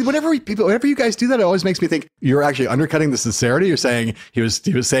 Oh, see, whenever you guys do that, it always makes me think you're actually undercutting the sincerity. You're saying he was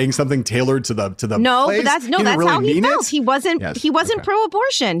saying something tailored to the no, plays. But that's really how he felt. It? He wasn't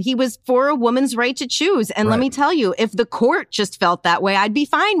pro-abortion. He was for a woman's right to choose. And let me tell you, if the court just felt that way, I'd be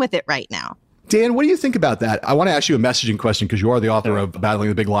fine with it right now. Dan, what do you think about that? I want to ask you a messaging question because you are the author of Battling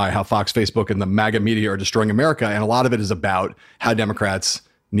the Big Lie, How Fox, Facebook, and the MAGA media are destroying America. And a lot of it is about how Democrats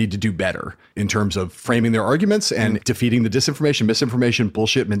need to do better in terms of framing their arguments and defeating the disinformation, misinformation,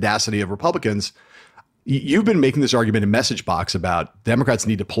 bullshit, mendacity of Republicans. You've been making this argument in Message Box about Democrats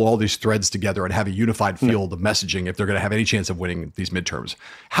need to pull all these threads together and have a unified field of messaging if they're going to have any chance of winning these midterms.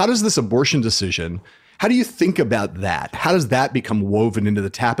 How does this abortion decision... How do you think about that? How does that become woven into the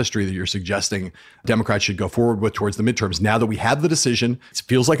tapestry that you're suggesting Democrats should go forward with towards the midterms? Now that we have the decision, it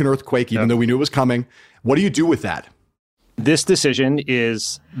feels like an earthquake, even though we knew it was coming. What do you do with that? This decision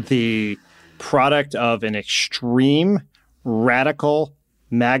is the product of an extreme, radical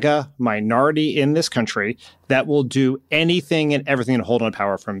MAGA minority in this country that will do anything and everything to hold on to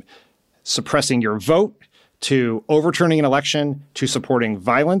power, from suppressing your vote to overturning an election, to supporting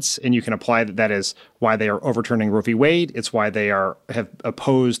violence. And you can apply that is why they are overturning Roe v. Wade. It's why they have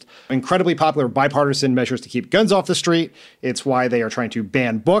opposed incredibly popular bipartisan measures to keep guns off the street. It's why they are trying to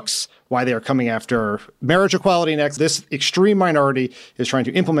ban books, why they are coming after marriage equality next. This extreme minority is trying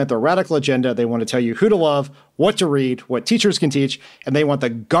to implement their radical agenda. They want to tell you who to love, what to read, what teachers can teach, and they want the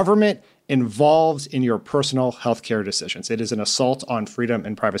government involved in your personal healthcare decisions. It is an assault on freedom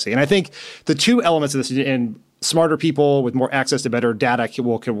and privacy. And I think the two elements of this, and smarter people with more access to better data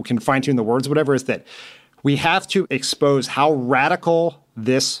can fine-tune the words, whatever, is that we have to expose how radical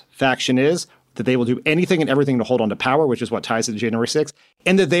this faction is, that they will do anything and everything to hold on to power, which is what ties to January 6th,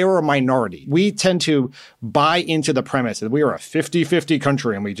 and that they are a minority. We tend to buy into the premise that we are a 50-50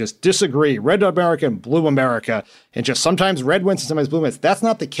 country and we just disagree, red America and blue America, and just sometimes red wins and sometimes blue wins. That's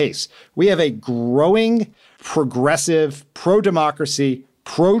not the case. We have a growing, progressive, pro-democracy,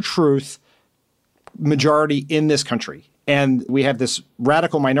 pro-truth majority in this country. And we have this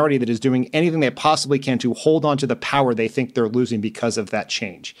radical minority that is doing anything they possibly can to hold on to the power they think they're losing because of that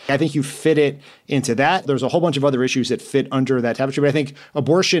change. I think you fit it into that. There's a whole bunch of other issues that fit under that tapestry, but I think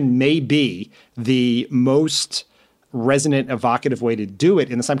abortion may be the most resonant, evocative way to do it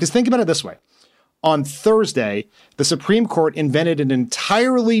in this time. Because think about it this way. On Thursday, the Supreme Court invented an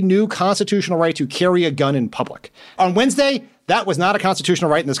entirely new constitutional right to carry a gun in public. On Wednesday, that was not a constitutional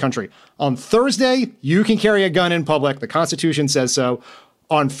right in this country. On Thursday, you can carry a gun in public. The Constitution says so.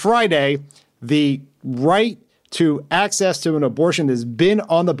 On Friday, the right to access to an abortion that has been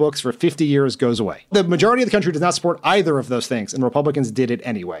on the books for 50 years goes away. The majority of the country does not support either of those things, and Republicans did it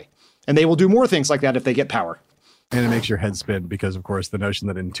anyway. And they will do more things like that if they get power. And it makes your head spin because, of course, the notion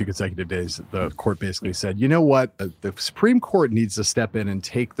that in 2 consecutive days, the court basically said, you know what, the Supreme Court needs to step in and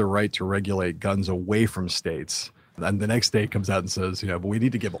take the right to regulate guns away from states. And the next day comes out and says, but we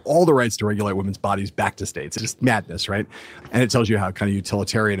need to give all the rights to regulate women's bodies back to states. It's just madness, right? And it tells you how kind of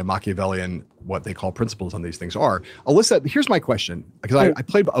utilitarian and Machiavellian what they call principles on these things are. Alyssa, here's my question, because I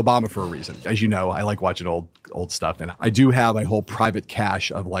played Obama for a reason. As you know, I like watching old stuff. And I do have a whole private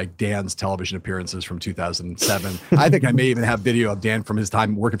cache of like Dan's television appearances from 2007. I think I may even have video of Dan from his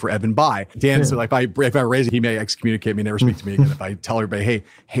time working for Evan Bayh. Dan, so like if I raise it, he may excommunicate me, never speak to me again. If I tell everybody,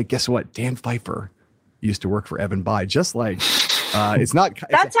 hey, guess what? Dan Pfeiffer used to work for Evan Bayh, just like it's not.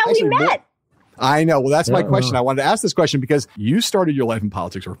 That's how we met. I know. Well, that's my question. I wanted to ask this question because you started your life in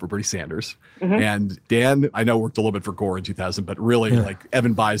politics work for Bernie Sanders. And Dan, I know, worked a little bit for Gore in 2000, but really like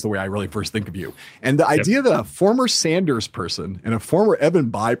Evan Bayh is the way I really first think of you. And the idea that a former Sanders person and a former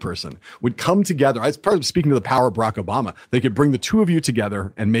Evan Bayh person would come together, as part of speaking to the power of Barack Obama, they could bring the two of you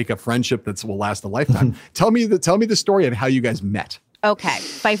together and make a friendship that will last a lifetime. Tell me the story of how you guys met. Okay.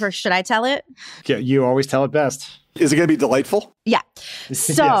 Pfeiffer, should I tell it? Yeah, you always tell it best. Is it going to be delightful? Yeah.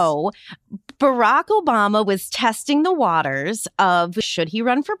 So Barack Obama was testing the waters of should he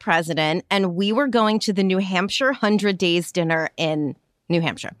run for president, and we were going to the New Hampshire 100 Days dinner in New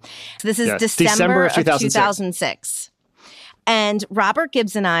Hampshire. So this is December of 2006. And Robert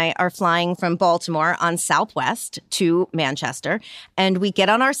Gibbs and I are flying from Baltimore on Southwest to Manchester. And we get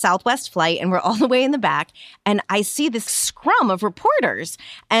on our Southwest flight and we're all the way in the back. And I see this scrum of reporters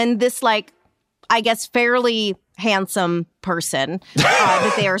and this, like, I guess, fairly handsome person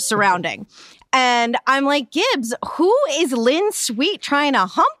that they are surrounding. And I'm like, Gibbs, who is Lynn Sweet trying to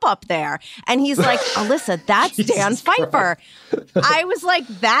hump up there? And he's like, Alyssa, that's Dan Pfeiffer. I was like,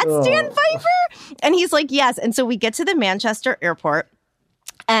 that's Dan Pfeiffer? And he's like, yes. And so we get to the Manchester airport.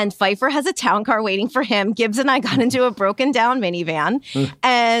 And Pfeiffer has a town car waiting for him. Gibbs and I got into a broken down minivan.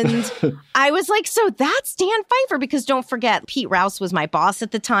 And I was like, so that's Dan Pfeiffer? Because don't forget, Pete Rouse was my boss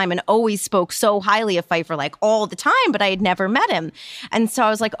at the time and always spoke so highly of Pfeiffer, like all the time, but I had never met him. And so I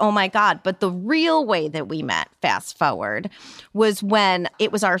was like, oh my God. But the real way that we met, fast forward, was when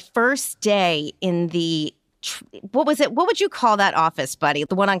it was our first day in the what was it? What would you call that office, buddy?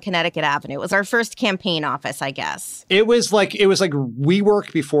 The one on Connecticut Avenue. It was our first campaign office, I guess. It was like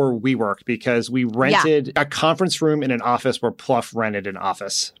WeWork before WeWork, because we rented a conference room in an office where Pluff rented an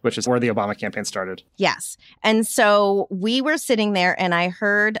office, which is where the Obama campaign started. Yes. And so we were sitting there and I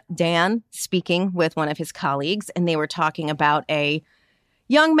heard Dan speaking with one of his colleagues, and they were talking about a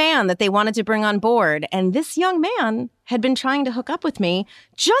young man that they wanted to bring on board. And this young man had been trying to hook up with me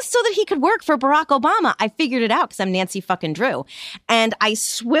just so that he could work for Barack Obama. I figured it out because I'm Nancy fucking Drew. And I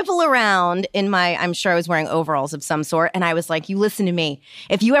swivel around in I'm sure I was wearing overalls of some sort. And I was like, you listen to me.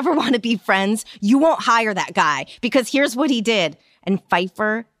 If you ever want to be friends, you won't hire that guy because here's what he did. And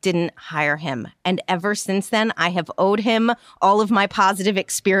Pfeiffer didn't hire him. And ever since then, I have owed him all of my positive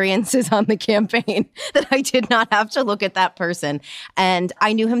experiences on the campaign that I did not have to look at that person. And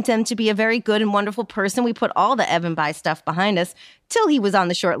I knew him then to be a very good and wonderful person. We put all the Evan Bayh stuff behind us till he was on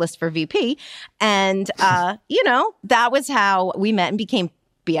the short list for VP. And, that was how we met and became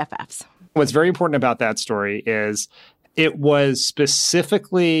BFFs. What's very important about that story is it was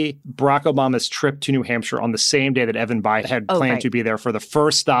specifically Barack Obama's trip to New Hampshire on the same day that Evan Bayh had planned to be there for the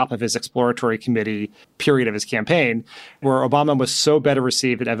first stop of his exploratory committee period of his campaign, where Obama was so better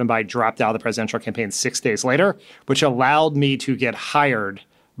received that Evan Bayh dropped out of the presidential campaign 6 days later, which allowed me to get hired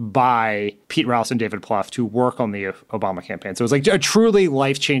by Pete Rouse and David Plouffe to work on the Obama campaign. So it was like a truly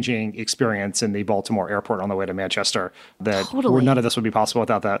life-changing experience in the Baltimore airport on the way to Manchester where none of this would be possible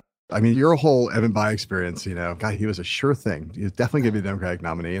without that. I mean, your whole Evan Bayh experience, God, he was a sure thing. He was definitely going to be the Democratic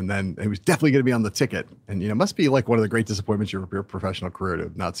nominee, and then he was definitely going to be on the ticket. And, it must be like one of the great disappointments of your professional career to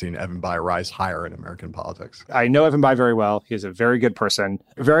have not seen Evan Bayh rise higher in American politics. I know Evan Bayh very well. He's a very good person,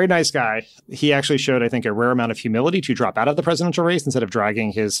 a very nice guy. He actually showed, I think, a rare amount of humility to drop out of the presidential race instead of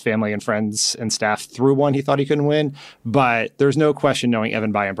dragging his family and friends and staff through one he thought he couldn't win. But there's no question, knowing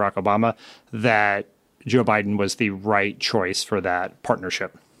Evan Bayh and Barack Obama, that Joe Biden was the right choice for that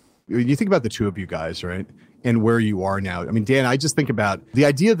partnership. You think about the two of you guys, right? And where you are now. I mean, Dan, I just think about the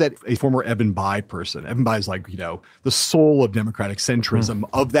idea that a former Evan Bayh person, Evan Bayh is like, the soul of Democratic centrism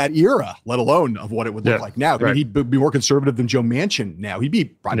of that era, let alone of what it would look like now. I mean, he'd be more conservative than Joe Manchin now. He'd be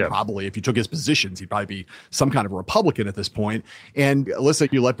probably, if you took his positions, he'd probably be some kind of a Republican at this point. And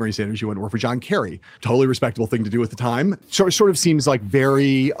Alyssa, you left Bernie Sanders, you went to work for John Kerry. Totally respectable thing to do at the time. Sort of seems like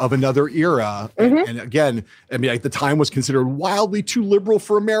very of another era. And again, I mean, the time was considered wildly too liberal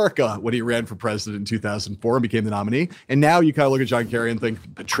for America when he ran for president in 2004. And became the nominee. And now you kind of look at John Kerry and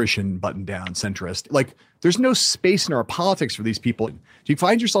think patrician, button down, centrist. Like, there's no space in our politics for these people. Do you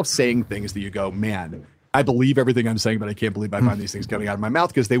find yourself saying things that you go, man, I believe everything I'm saying, but I can't believe I find these things coming out of my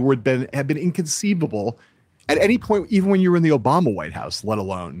mouth, because they have been inconceivable at any point, even when you were in the Obama White House, let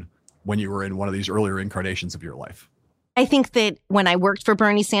alone when you were in one of these earlier incarnations of your life? I think that when I worked for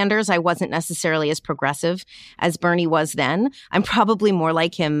Bernie Sanders, I wasn't necessarily as progressive as Bernie was then. I'm probably more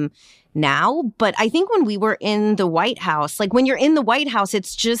like him now. But I think when we were in the White House, like when you're in the White House,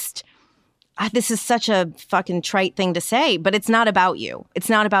 it's just, this is such a fucking trite thing to say, but it's not about you. It's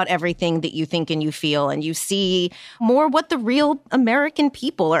not about everything that you think and you feel, and you see more what the real American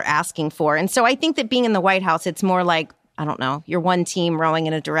people are asking for. And so I think that being in the White House, it's more like, I don't know, you're one team rowing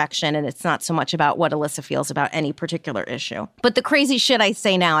in a direction, and it's not so much about what Alyssa feels about any particular issue. But the crazy shit I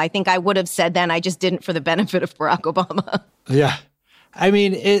say now, I think I would have said then, I just didn't for the benefit of Barack Obama. Yeah. I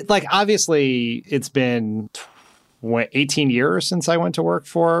mean, obviously it's been 18 years since I went to work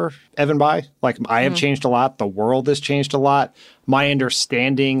for Evan Bayh. I have changed a lot. The world has changed a lot. My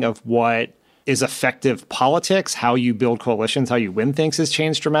understanding of what is effective politics, how you build coalitions, how you win things has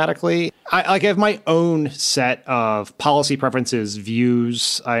changed dramatically. I have my own set of policy preferences,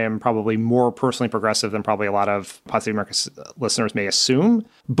 views. I am probably more personally progressive than probably a lot of Pod Save America listeners may assume.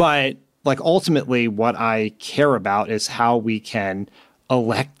 But ultimately what I care about is how we can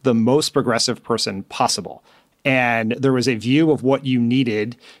elect the most progressive person possible. And there was a view of what you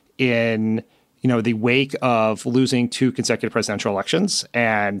needed in, the wake of losing 2 consecutive presidential elections.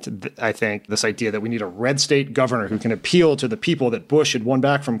 And I think this idea that we need a red state governor who can appeal to the people that Bush had won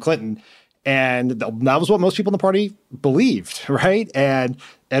back from Clinton. And that was what most people in the party believed, right? And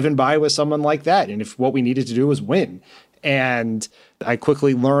Evan Bayh was someone like that. And if what we needed to do was win. And I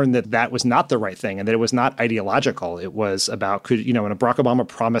quickly learned that that was not the right thing and that it was not ideological. It was about, and Barack Obama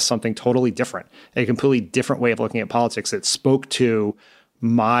promised something totally different, a completely different way of looking at politics that spoke to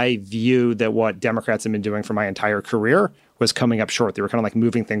my view that what Democrats have been doing for my entire career was coming up short. They were kind of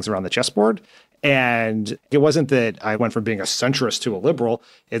moving things around the chessboard. And it wasn't that I went from being a centrist to a liberal.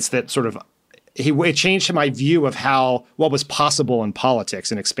 It's that it changed my view of what was possible in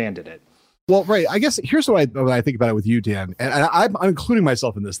politics and expanded it. Well, right. I guess here's what I think about it with you, Dan. And I'm including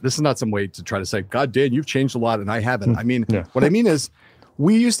myself in this. This is not some way to try to say, God, Dan, you've changed a lot and I haven't. I mean, What I mean is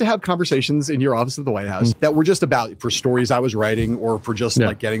we used to have conversations in your office at the White House that were just about for stories I was writing or for just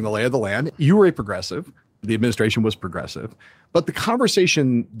getting the lay of the land. You were a progressive. The administration was progressive. But the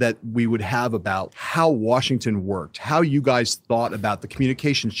conversation that we would have about how Washington worked, how you guys thought about the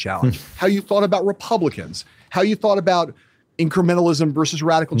communications challenge, how you thought about Republicans, how you thought about incrementalism versus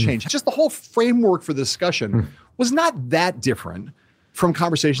radical change. Just the whole framework for the discussion was not that different from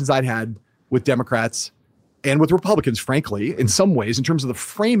conversations I'd had with Democrats and with Republicans, frankly, in some ways, in terms of the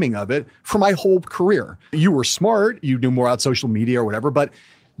framing of it for my whole career. You were smart, you knew more about social media or whatever, but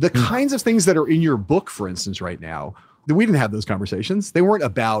the kinds of things that are in your book, for instance, right now, we didn't have those conversations. They weren't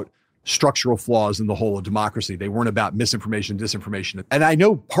about structural flaws in the whole of democracy. They weren't about misinformation, disinformation. And I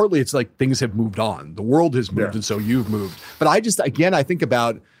know partly it's things have moved on. The world has moved and so you've moved. But I think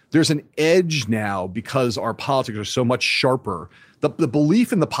about there's an edge now because our politics are so much sharper. The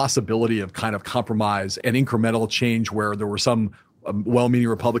belief in the possibility of kind of compromise and incremental change where there were some well-meaning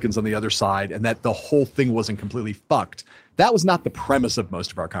Republicans on the other side and that the whole thing wasn't completely fucked. That was not the premise of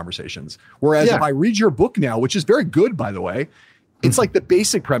most of our conversations. Whereas if I read your book now, which is very good, by the way, it's the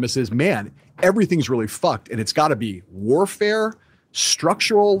basic premise is, man, everything's really fucked. And it's got to be warfare,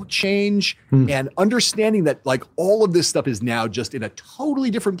 structural change, and understanding that all of this stuff is now just in a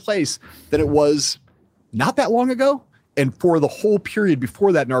totally different place than it was not that long ago. And for the whole period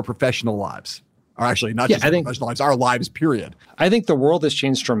before that in our professional lives. Or actually, not just professional lives, our lives, period. I think the world has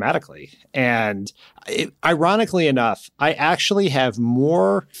changed dramatically. And ironically enough, I actually have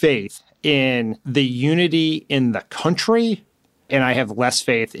more faith in the unity in the country, and I have less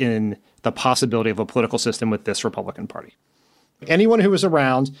faith in the possibility of a political system with this Republican Party. Anyone who was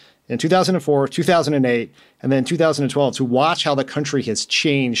around in 2004, 2008, and then 2012 to watch how the country has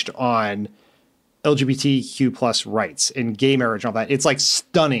changed on LGBTQ plus rights and gay marriage and all that, it's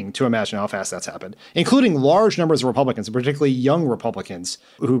stunning to imagine how fast that's happened, including large numbers of Republicans, particularly young Republicans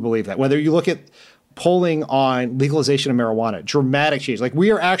who believe that. Whether you look at polling on legalization of marijuana, dramatic change.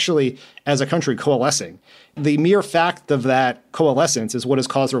 We are actually, as a country, coalescing. The mere fact of that coalescence is what has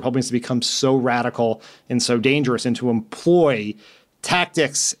caused the Republicans to become so radical and so dangerous and to employ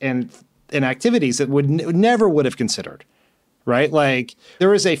tactics and activities that never would have considered. Right?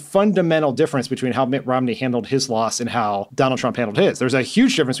 There is a fundamental difference between how Mitt Romney handled his loss and how Donald Trump handled his. There's a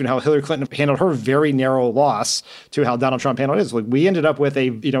huge difference between how Hillary Clinton handled her very narrow loss to how Donald Trump handled his. We ended up with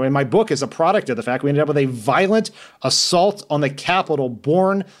in my book as a product of the fact, we ended up with a violent assault on the Capitol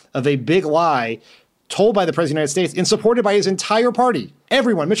born of a big lie told by the President of the United States and supported by his entire party.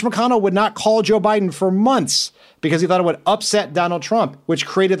 Everyone. Mitch McConnell would not call Joe Biden for months because he thought it would upset Donald Trump, which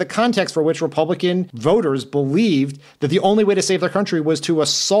created the context for which Republican voters believed that the only way to save their country was to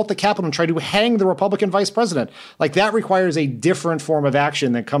assault the Capitol and try to hang the Republican vice president. That requires a different form of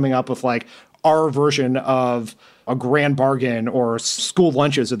action than coming up with our version of a grand bargain or school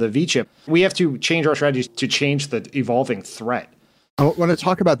lunches or the V-chip. We have to change our strategies to change the evolving threat. I want to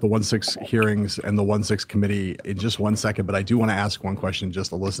talk about the 1-6 hearings and the 1-6 committee in just one second, but I do want to ask one question,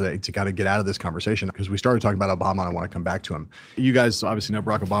 just Alyssa, to kind of get out of this conversation, because we started talking about Obama and I want to come back to him. You guys obviously know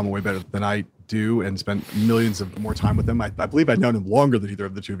Barack Obama way better than I do and spent millions of more time with him. I believe I'd known him longer than either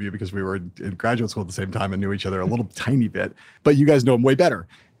of the two of you because we were in graduate school at the same time and knew each other a little tiny bit, but you guys know him way better.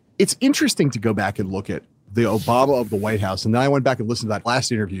 It's interesting to go back and look at the Obama of the White House. And then I went back and listened to that last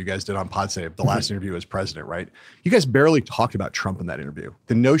interview you guys did on Pod Save, the last interview as president, right? You guys barely talked about Trump in that interview.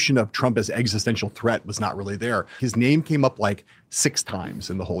 The notion of Trump as existential threat was not really there. His name came up like 6 times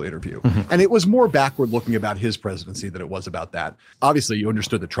in the whole interview. And it was more backward looking about his presidency than it was about that. Obviously, you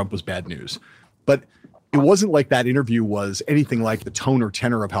understood that Trump was bad news. But it wasn't like that interview was anything like the tone or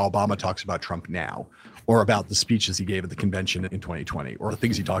tenor of how Obama talks about Trump now, or about the speeches he gave at the convention in 2020, or the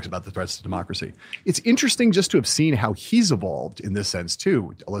things he talks about, the threats to democracy. It's interesting just to have seen how he's evolved in this sense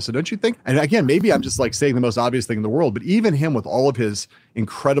too, Alyssa, don't you think? And again, maybe I'm just like saying the most obvious thing in the world, but even him with all of his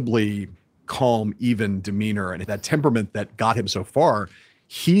incredibly calm, even demeanor and that temperament that got him so far,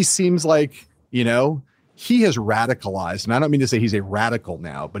 he seems like, you know, he has radicalized. And I don't mean to say he's a radical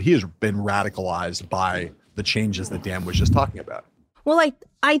now, but he has been radicalized by the changes that Dan was just talking about. Well,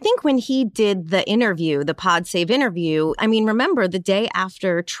 I think when he did the interview, the Pod Save interview, I mean, remember the day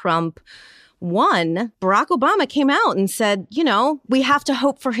after Trump won, Barack Obama came out and said, you know, we have to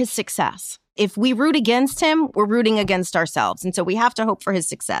hope for his success. If we root against him, we're rooting against ourselves. And so we have to hope for his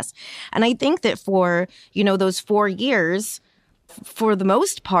success. And I think that for, you know, those 4 years, for the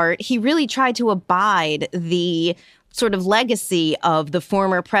most part, he really tried to abide the sort of legacy of the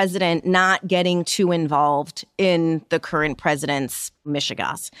former president not getting too involved in the current president's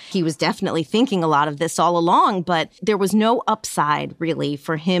mishigas. He was definitely thinking a lot of this all along, but there was no upside really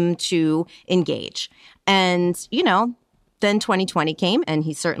for him to engage. And, you know, then 2020 came, and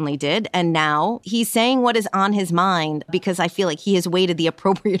he certainly did. And now he's saying what is on his mind, because I feel like he has waited the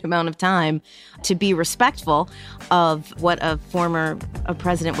appropriate amount of time to be respectful of what a former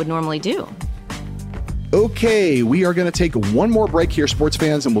president would normally do. Okay, we are going to take one more break here, sports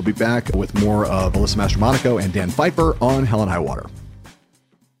fans, and we'll be back with more of Alyssa Mastromonaco and Dan Pfeiffer on Hell and High Water.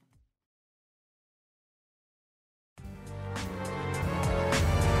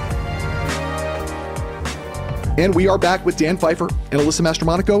 And we are back with Dan Pfeiffer and Alyssa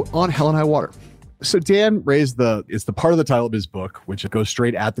Mastromonaco on Hell and High Water. So Dan raised it's the part of the title of his book, which goes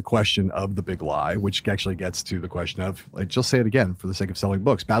straight at the question of the big lie, which actually gets to the question of, like, just say it again for the sake of selling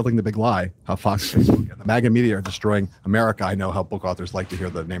books, battling the big lie, how Fox, Facebook, and the MAGA media are destroying America. I know how book authors like to hear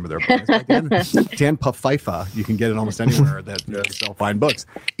the name of their book. Dan Pfeiffer, you can get it almost anywhere that they sell fine books.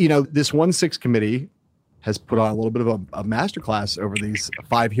 You know, this 1-6 committee has put on a little bit of a masterclass over these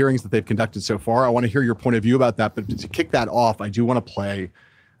 5 hearings that they've conducted so far. I want to hear your point of view about that, but to kick that off, I do want to play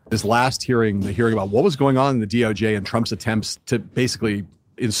this last hearing, the hearing about what was going on in the DOJ and Trump's attempts to basically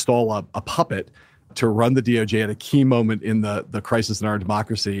install a puppet to run the DOJ at a key moment in the crisis in our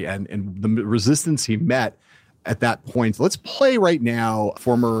democracy and the resistance he met at that point. Let's play right now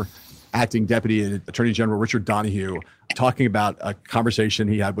former acting Deputy Attorney General Richard Donoghue talking about a conversation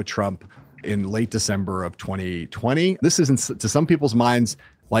he had with Trump in late December of 2020. This is, to some people's minds,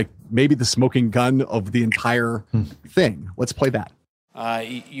 like maybe the smoking gun of the entire thing. Let's play that.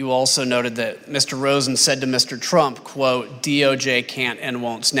 You also noted that Mr. Rosen said to Mr. Trump, quote, DOJ can't and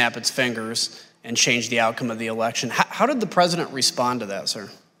won't snap its fingers and change the outcome of the election. How did the president respond to that, sir?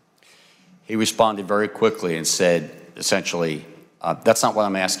 He responded very quickly and said, essentially, that's not what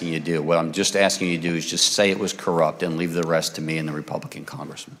I'm asking you to do. What I'm just asking you to do is just say it was corrupt and leave the rest to me and the Republican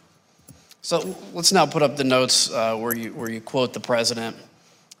congressman. So let's now put up the notes where you quote the president.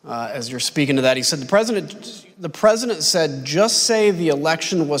 As you're speaking to that, he said, the president said, just say the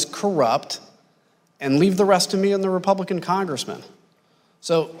election was corrupt and leave the rest to me and the Republican congressman.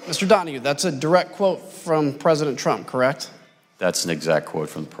 So, Mr. Donoghue, that's a direct quote from President Trump, correct? That's an exact quote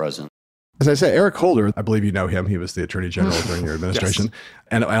from the president. As I said, Eric Holder, I believe you know him. He was the Attorney General during your administration. Yes.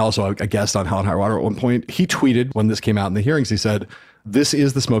 And I also a guest on Hell and High Water at one point. He tweeted when this came out in the hearings, he said, this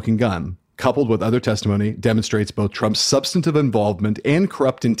is the smoking gun. Coupled with other testimony, demonstrates both Trump's substantive involvement and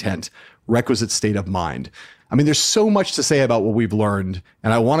corrupt intent, requisite state of mind. I mean, there's so much to say about what we've learned,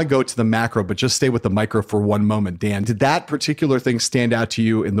 and I want to go to the macro, but just stay with the micro for one moment. Dan, did that particular thing stand out to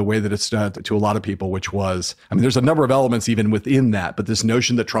you in the way that it stood to a lot of people, which was, I mean, there's a number of elements even within that, but this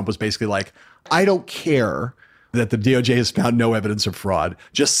notion that Trump was basically like, I don't care that the DOJ has found no evidence of fraud.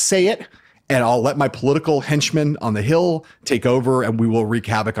 Just say it, and I'll let my political henchmen on the Hill take over, and we will wreak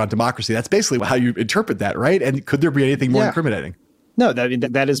havoc on democracy. That's basically how you interpret that, right? And could there be anything more incriminating? No,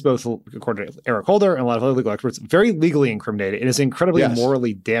 that is both, according to Eric Holder and a lot of other legal experts, very legally incriminating. It is incredibly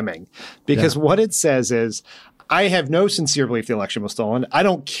morally damning because what it says is, I have no sincere belief the election was stolen. I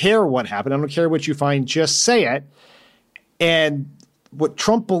don't care what happened. I don't care what you find. Just say it. And what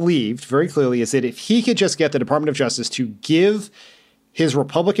Trump believed very clearly is that if he could just get the Department of Justice to give his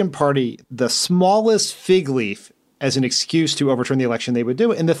Republican Party the smallest fig leaf as an excuse to overturn the election, they would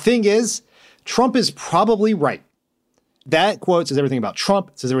do it. And the thing is, Trump is probably right. That quote says everything about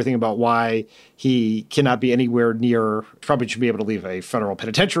Trump, says everything about why he cannot be anywhere near, probably should be able to leave a federal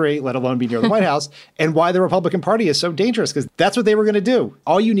penitentiary, let alone be near the White House, and why the Republican Party is so dangerous, because that's what they were going to do.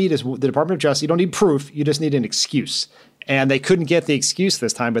 All you need is the Department of Justice. You don't need proof. You just need an excuse. And they couldn't get the excuse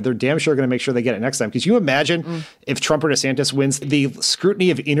this time, but they're damn sure going to make sure they get it next time. Because you imagine if Trump or DeSantis wins the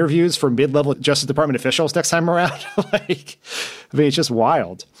scrutiny of interviews for mid-level Justice Department officials next time around? It's just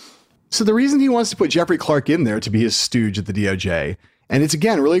wild. So the reason he wants to put Jeffrey Clark in there to be his stooge at the DOJ, and it's,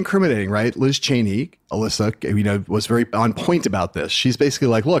 again, really incriminating, right? Liz Cheney, Alyssa, was very on point about this. She's basically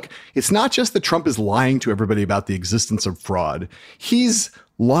like, look, it's not just that Trump is lying to everybody about the existence of fraud. He's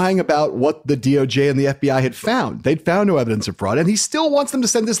lying about what the DOJ and the FBI had found. They'd found no evidence of fraud, and he still wants them to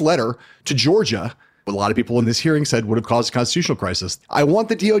send this letter to Georgia. A lot of people in this hearing said would have caused a constitutional crisis. I want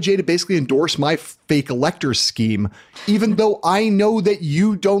the DOJ to basically endorse my fake elector scheme, even though I know that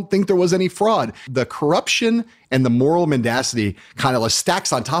you don't think there was any fraud. The corruption and the moral mendacity kind of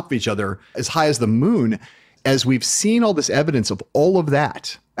stacks on top of each other as high as the moon. As we've seen all this evidence of all of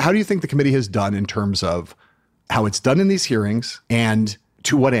that, how do you think the committee has done in terms of how it's done in these hearings and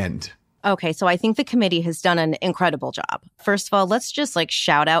to what end? Okay, so I think the committee has done an incredible job. First of all, let's just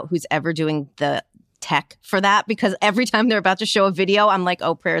shout out who's ever doing the tech for that, because every time they're about to show a video, I'm like,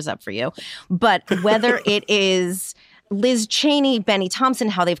 oh, prayers up for you. But whether it is Liz Cheney, Benny Thompson,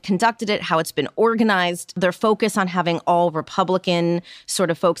 how they've conducted it, how it's been organized, their focus on having all Republican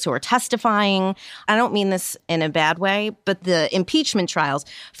sort of folks who are testifying. I don't mean this in a bad way, but the impeachment trials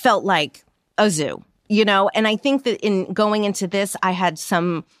felt like a zoo, And I think that in going into this, I had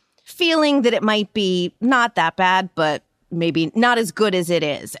some feeling that it might be not that bad, but maybe not as good as it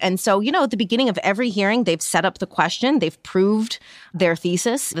is. And so, at the beginning of every hearing, they've set up the question. They've proved their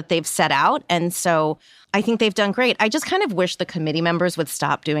thesis that they've set out. And so I think they've done great. I just kind of wish the committee members would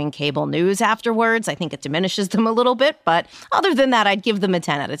stop doing cable news afterwards. I think it diminishes them a little bit. But other than that, I'd give them a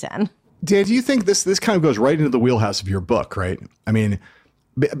 10 out of 10. Dan, do you think this kind of goes right into the wheelhouse of your book, right? I mean,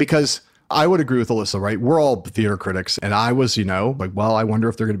 because I would agree with Alyssa, right? We're all theater critics. And I was, I wonder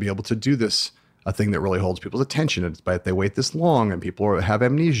if they're going to be able to do this, a thing that really holds people's attention. But they wait this long and people have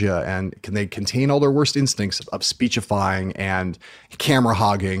amnesia, and can they contain all their worst instincts of speechifying and camera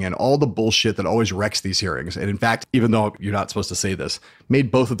hogging and all the bullshit that always wrecks these hearings? And in fact, even though you're not supposed to say this,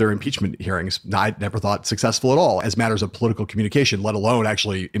 made both of their impeachment hearings, I never thought successful at all as matters of political communication, let alone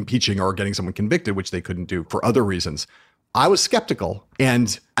actually impeaching or getting someone convicted, which they couldn't do for other reasons. I was skeptical.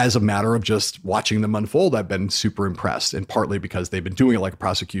 And as a matter of just watching them unfold, I've been super impressed, and partly because they've been doing it like a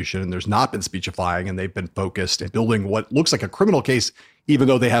prosecution and there's not been speechifying, and they've been focused and building what looks like a criminal case, even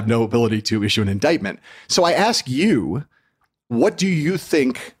though they have no ability to issue an indictment. So I ask you, what do you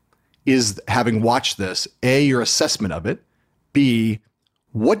think is, having watched this, A, your assessment of it, B,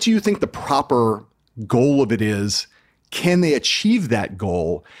 what do you think the proper goal of it is? Can they achieve that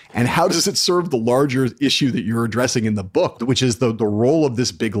goal? And how does it serve the larger issue that you're addressing in the book, which is the role of this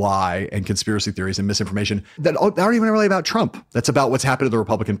big lie and conspiracy theories and misinformation that aren't even really about Trump? That's about what's happened to the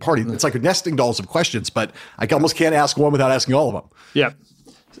Republican Party. It's like nesting dolls of questions, but I almost can't ask one without asking all of them. Yeah.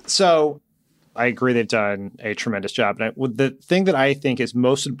 So I agree they've done a tremendous job. And the thing that I think is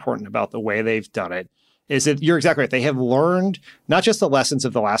most important about the way they've done it is that you're exactly right. They have learned not just the lessons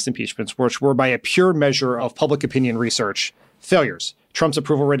of the last impeachments, which were by a pure measure of public opinion research failures. Trump's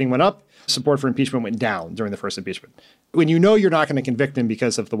approval rating went up. Support for impeachment went down during the first impeachment. When you know you're not going to convict him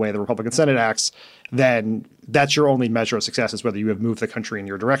because of the way the Republican Senate acts, then that's your only measure of success, is whether you have moved the country in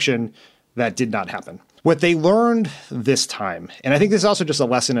your direction. That did not happen. What they learned this time, and I think this is also just a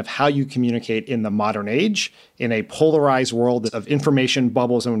lesson of how you communicate in the modern age, in a polarized world of information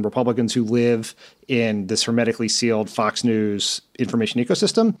bubbles and Republicans who live in this hermetically sealed Fox News information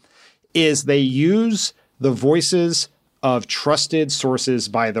ecosystem, is they use the voices of trusted sources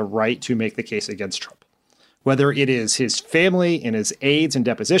by the right to make the case against Trump. Whether it is his family and his aides and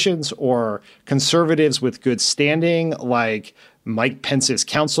depositions, or conservatives with good standing like Mike Pence's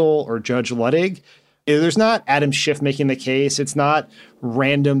counsel or Judge Luttig. There's not Adam Schiff making the case. It's not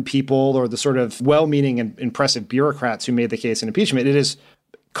random people or the sort of well-meaning and impressive bureaucrats who made the case in impeachment. It is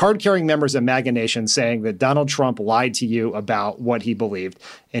card-carrying members of MAGA Nation saying that Donald Trump lied to you about what he believed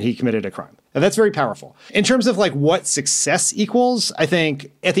and he committed a crime. And that's very powerful. In terms of what success equals, I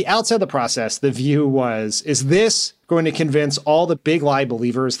think at the outset of the process, the view was, is this going to convince all the big lie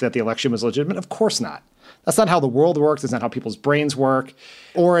believers that the election was legitimate? Of course not. That's not how the world works. That's not how people's brains work.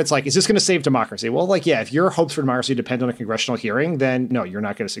 Or it's like, is this going to save democracy? Well, like, yeah, if your hopes for democracy depend on a congressional hearing, then no, you're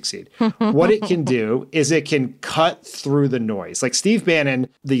not going to succeed. What it can do is it can cut through the noise. Like Steve Bannon,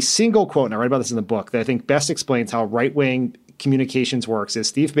 the single quote, and I write about this in the book, that I think best explains how right-wing communications works is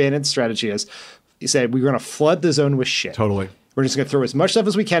Steve Bannon's strategy is, he said, we're going to flood the zone with shit. Totally. We're just going to throw as much stuff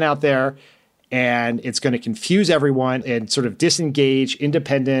as we can out there, and it's going to confuse everyone and sort of disengage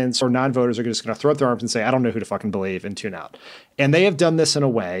independents or non-voters are just going to throw up their arms and say, I don't know who to fucking believe, and tune out. And they have done this in a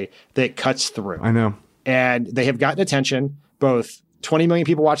way that cuts through. I know. And they have gotten attention, both 20 million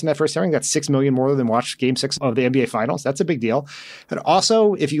people watching that first hearing. That's 6 million more than watched Game 6 of the NBA Finals. That's a big deal. And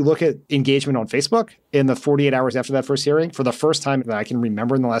also, if you look at engagement on Facebook in the 48 hours after that first hearing, for the first time that I can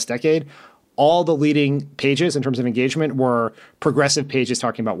remember in the last decade, all the leading pages in terms of engagement were progressive pages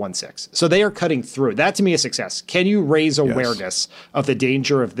talking about 1-6. So they are cutting through. That to me is success. Can you raise awareness of the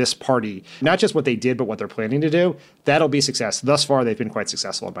danger of this party? Not just what they did, but what they're planning to do. That'll be success. Thus far, they've been quite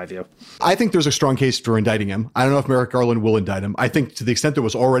successful in my view. I think there's a strong case for indicting him. I don't know if Merrick Garland will indict him. I think to the extent there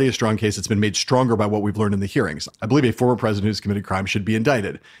was already a strong case, it's been made stronger by what we've learned in the hearings. I believe a former president who's committed crime should be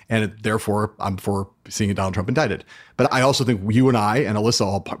indicted. And therefore, I'm for seeing Donald Trump indicted. But I also think you and I and Alyssa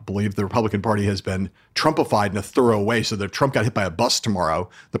all believe the Republican Party has been Trumpified in a thorough way. So that if Trump got hit by a bus tomorrow,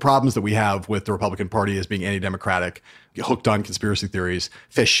 the problems that we have with the Republican Party as being anti-democratic, hooked on conspiracy theories,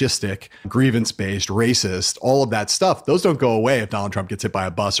 fascistic, grievance-based, racist, all of that stuff, those don't go away if Donald Trump gets hit by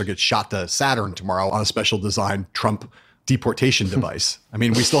a bus or gets shot to Saturn tomorrow on a special designed Trump deportation device. I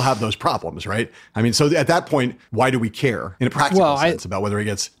mean, we still have those problems, right? I mean, so at that point, why do we care in a practical sense about whether he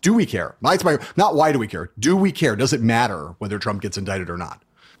gets, do we care? Not why do we care? Do we care? Does it matter whether Trump gets indicted or not?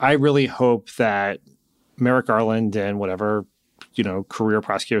 I really hope that Merrick Garland and whatever, career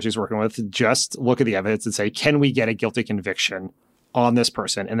prosecutors he's working with just look at the evidence and say, can we get a guilty conviction on this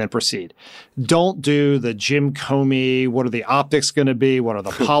person and then proceed? Don't do the Jim Comey, what are the optics going to be? What are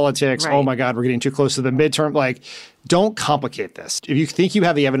the politics? Right. Oh my God, we're getting too close to the midterm. Like, don't complicate this. If you think you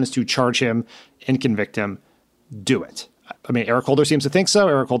have the evidence to charge him and convict him, do it. I mean, Eric Holder seems to think so.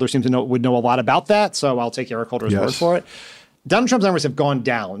 Eric Holder seems to would know a lot about that. So I'll take Eric Holder's word for it. Donald Trump's numbers have gone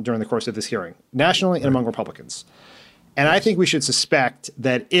down during the course of this hearing, nationally and among Republicans. And I think we should suspect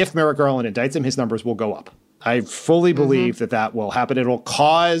that if Merrick Garland indicts him, his numbers will go up. I fully believe that will happen. It'll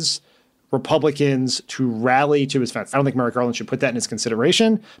cause Republicans to rally to his fence. I don't think Merrick Garland should put that in his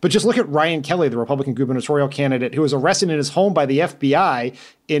consideration. But just look at Ryan Kelly, the Republican gubernatorial candidate who was arrested in his home by the FBI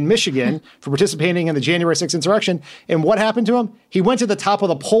in Michigan for participating in the January 6th insurrection. And what happened to him? He went to the top of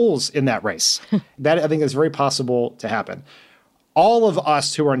the polls in that race. That, I think, is very possible to happen. All of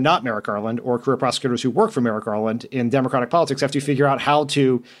us who are not Merrick Garland or career prosecutors who work for Merrick Garland in Democratic politics have to figure out how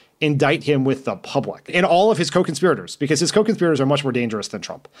to indict him with the public and all of his co-conspirators, because his co-conspirators are much more dangerous than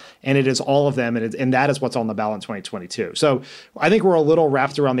Trump. And it is all of them. And that is what's on the ballot in 2022. So I think we're a little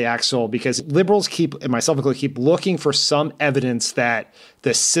wrapped around the axle because liberals and myself included, keep looking for some evidence that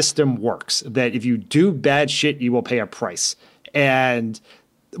the system works, that if you do bad shit, you will pay a price. And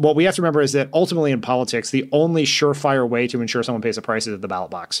what we have to remember is that ultimately in politics, the only surefire way to ensure someone pays a price is at the ballot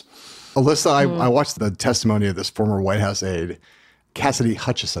box. Alyssa, I watched the testimony of this former White House aide, Cassidy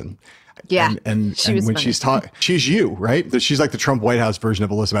Hutchinson. Yeah. And when she's talking, she's you, right? She's like the Trump White House version of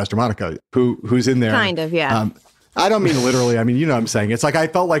Alyssa Mastromonaco, who's in there. Kind of, yeah. I don't mean literally. I mean, you know what I'm saying. It's like I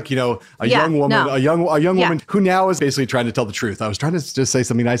felt like, a young woman who now is basically trying to tell the truth. I was trying to just say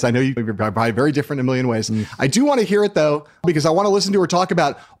something nice. I know you're probably very different in a million ways. I do want to hear it, though, because I want to listen to her talk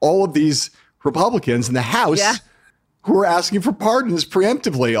about all of these Republicans in the House who are asking for pardons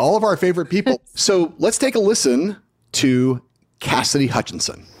preemptively, all of our favorite people. So let's take a listen to Cassidy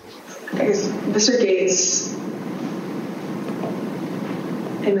Hutchinson. I guess Mr. Gates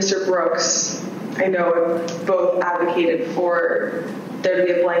and Mr. Brooks, I know, have both advocated for there to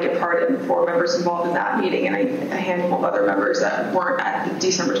be a blanket pardon for members involved in that meeting, and a handful of other members that weren't at the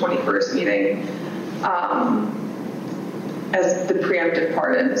December 21st meeting as the preemptive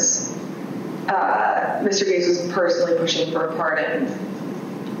pardons. Mr. Gates was personally pushing for a pardon,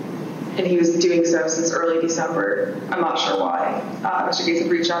 and he was doing so since early December. I'm not sure why. Mr. Gates had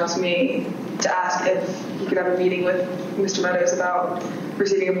reached out to me to ask if he could have a meeting with Mr. Meadows about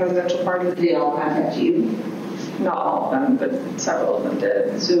receiving a presidential pardon. Did they all contact you? Not all of them, but several of them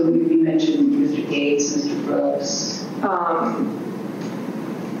did. So you mentioned Mr. Gates, Mr. Brooks.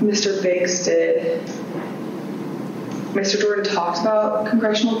 Mr. Biggs did. Mr. Jordan talked about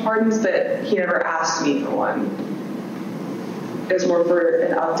congressional pardons, but he never asked me for one. It was more for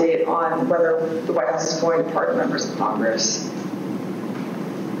an update on whether the White House is going to pardon members of Congress.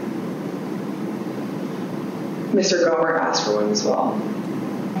 Mr. Gomer asked for one as well.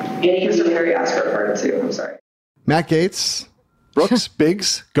 Any conservative Harry asked for a pardon too. I'm sorry. Matt Gaetz, Brooks,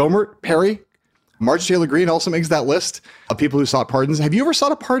 Biggs, Gohmert, Perry, Marjorie Taylor Greene also makes that list of people who sought pardons. Have you ever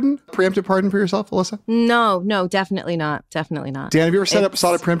sought a pardon, preemptive pardon for yourself, Alyssa? No, definitely not. Definitely not. Dan, have you ever sought a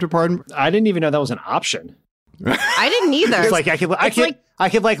preemptive pardon? I didn't even know that was an option. I didn't either. It's like I could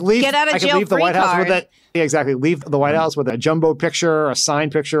leave. Get out of I could jail leave the free White House card. with it. Yeah, exactly. Leave the White House with a jumbo picture, a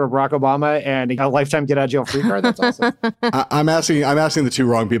signed picture of Barack Obama, and a lifetime get out of jail free card. That's awesome. I'm asking the two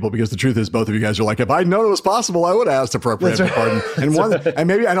wrong people, because the truth is both of you guys are like, if I'd known it was possible, I would have asked for a preemptive pardon,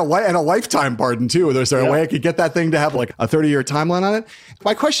 and a lifetime pardon too. Is there a way I could get that thing to have like a 30-year timeline on it?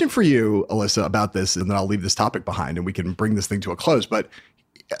 My question for you, Alyssa, about this, and then I'll leave this topic behind and we can bring this thing to a close. But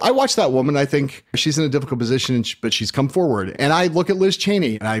I watch that woman. I think she's in a difficult position, but she's come forward. And I look at Liz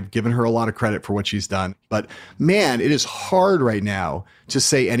Cheney, and I've given her a lot of credit for what she's done. But man, it is hard right now to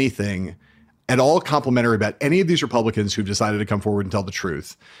say anything at all complimentary about any of these Republicans who've decided to come forward and tell the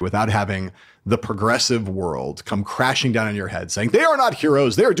truth without having the progressive world come crashing down on your head saying they are not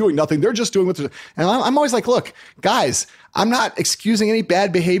heroes. They are doing nothing. They're just doing what they're. And I'm always like, look, guys, I'm not excusing any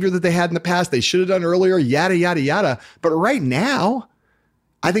bad behavior that they had in the past. They should have done earlier, yada, yada, yada. But right now,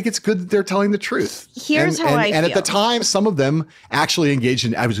 I think it's good that they're telling the truth. Here's how I feel. And at the time, some of them actually engaged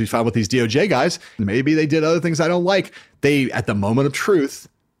in, as we found with these DOJ guys, maybe they did other things I don't like. They, at the moment of truth,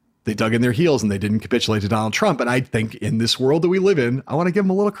 they dug in their heels and they didn't capitulate to Donald Trump. And I think in this world that we live in, I want to give them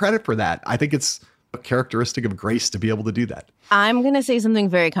a little credit for that. I think it's a characteristic of grace to be able to do that. I'm going to say something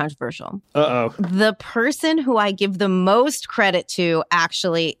very controversial. Uh-oh. The person who I give the most credit to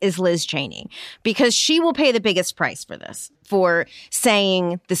actually is Liz Cheney, because she will pay the biggest price for this, for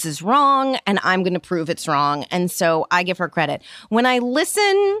saying this is wrong and I'm going to prove it's wrong. And so I give her credit. When I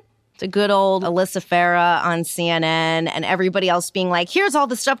listen to good old Alyssa Farah on CNN and everybody else being like, here's all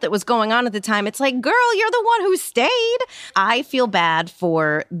the stuff that was going on at the time, it's like, girl, you're the one who stayed. I feel bad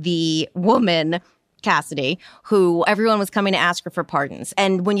for the woman, Cassidy, who everyone was coming to ask her for pardons.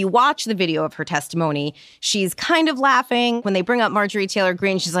 And when you watch the video of her testimony, she's kind of laughing. When they bring up Marjorie Taylor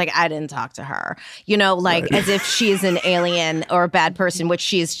Greene, she's like, I didn't talk to her. You know, like right. As if she is an alien or a bad person, which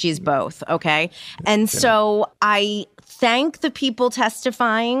she's both. Okay. And so I thank the people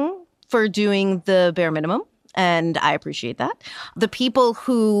testifying for doing the bare minimum. And I appreciate that. The people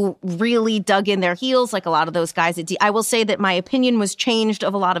who really dug in their heels, like a lot of those guys at I will say that my opinion was changed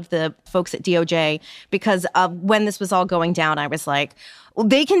of a lot of the folks at DOJ, because when this was all going down, I was like, well,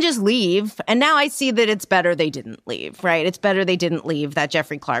 they can just leave. And now I see that it's better they didn't leave, right? It's better they didn't leave, that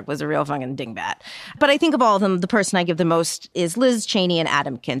Jeffrey Clark was a real fucking dingbat. But I think of all of them, the person I give the most is Liz Cheney and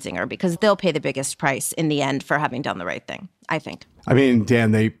Adam Kinzinger, because they'll pay the biggest price in the end for having done the right thing, I think. I mean,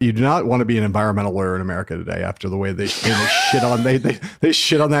 Dan, you do not want to be an environmental lawyer in America today after the way they shit on they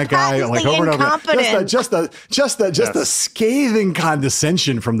shit on that guy like over and over. Just the scathing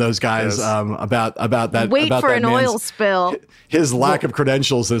condescension from those guys about that. Wait about for that an oil spill. His lack of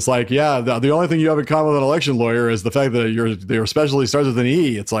credentials is like, yeah, the only thing you have in common with an election lawyer is the fact that your specialty starts with an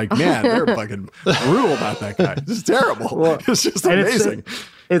E. It's like, man, they're fucking brutal about that guy. It's terrible. Well, it's just amazing.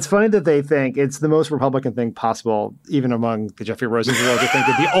 It's funny that they think it's the most Republican thing possible, even among the Jeffrey Rosenthal, to think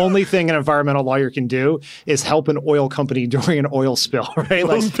that the only thing an environmental lawyer can do is help an oil company during an oil spill, right?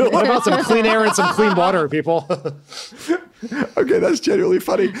 Like, what about some clean air and some clean water, people? Okay, that's genuinely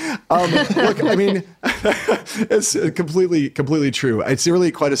funny. Look, I mean, it's completely true. It's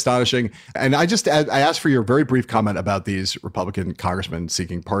really quite astonishing. And I asked for your very brief comment about these Republican congressmen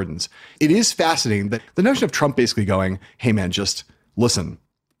seeking pardons. It is fascinating that the notion of Trump basically going, hey, man, just listen.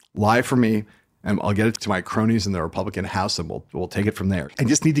 Lie for me, and I'll get it to my cronies in the Republican House, and we'll take it from there. I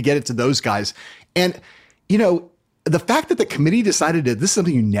just need to get it to those guys. And, you know, the fact that the committee decided this is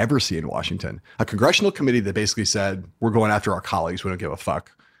something you never see in Washington, a congressional committee that basically said, we're going after our colleagues. We don't give a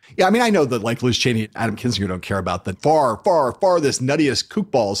fuck. Yeah, I mean, I know that like Liz Cheney and Adam Kinzinger don't care about the farthest nuttiest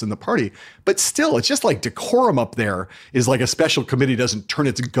kookballs in the party. But still, it's just like decorum up there is like a special committee doesn't turn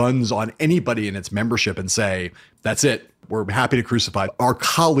its guns on anybody in its membership and say, that's it. We're happy to crucify our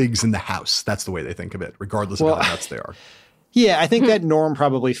colleagues in the House. That's the way they think of it, regardless of how nuts they are. Yeah, I think that norm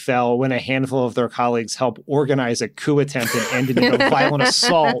probably fell when a handful of their colleagues helped organize a coup attempt and ended in a violent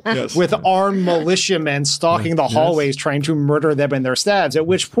assault with armed militiamen stalking the hallways trying to murder them and their staffs, at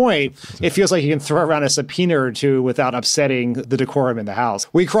which point it feels like you can throw around a subpoena or two without upsetting the decorum in the House.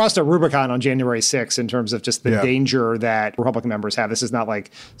 We crossed a Rubicon on January 6th in terms of just the danger that Republican members have. This is not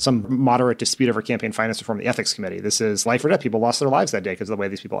like some moderate dispute over campaign finance reform, the ethics committee. This is life or death. People lost their lives that day because of the way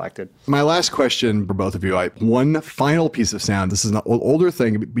these people acted. My last question for both of you, one final piece of sound. This is an older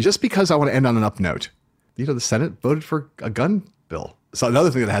thing, just because I want to end on an up note. You know, the Senate voted for a gun bill. So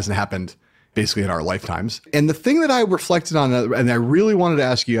another thing that hasn't happened basically in our lifetimes. And the thing that I reflected on, and I really wanted to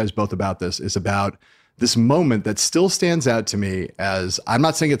ask you guys both about this, is about this moment that still stands out to me as, I'm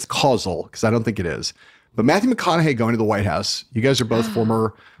not saying it's causal, because I don't think it is, but Matthew McConaughey going to the White House. You guys are both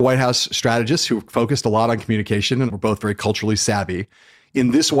former White House strategists who focused a lot on communication and were both very culturally savvy.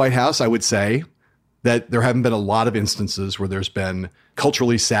 In this White House, I would say that there haven't been a lot of instances where there's been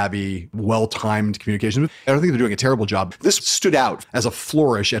culturally savvy, well-timed communication. I don't think they're doing a terrible job. This stood out as a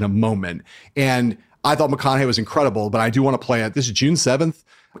flourish and a moment. And I thought McConaughey was incredible, but I do want to play it. This is June 7th.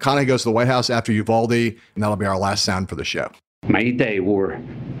 McConaughey goes to the White House after Uvalde, and that'll be our last sound for the show. May Day wore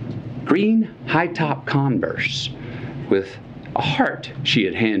green high-top Converse with a heart she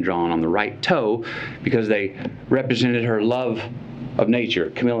had hand-drawn on the right toe because they represented her love of nature.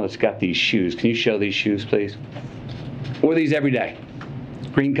 Camilla's got these shoes. Can you show these shoes, please? Wore these every day.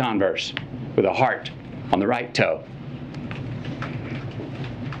 Green Converse with a heart on the right toe.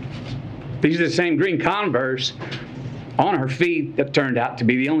 These are the same green Converse on her feet that turned out to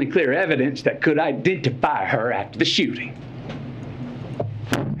be the only clear evidence that could identify her after the shooting.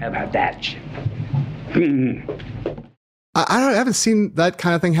 How about that? I haven't seen that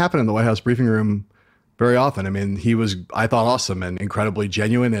kind of thing happen in the White House briefing room very often. I mean, he was, I thought, awesome and incredibly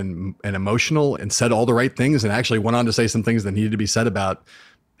genuine and emotional, and said all the right things, and actually went on to say some things that needed to be said about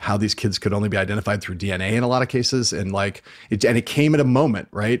how these kids could only be identified through DNA in a lot of cases. And it came at a moment,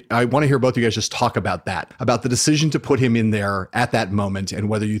 right? I want to hear both of you guys just talk about that, about the decision to put him in there at that moment and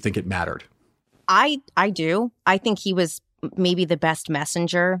whether you think it mattered. I do. I think he was maybe the best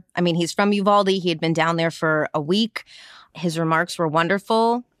messenger. I mean, he's from Uvalde. He had been down there for a week. His remarks were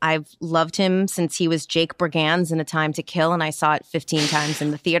wonderful. I've loved him since he was Jake Brigance in A Time to Kill, and I saw it 15 times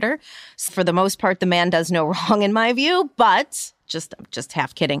in the theater. So for the most part, the man does no wrong in my view, but just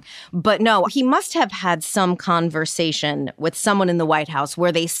half kidding. But no, he must have had some conversation with someone in the White House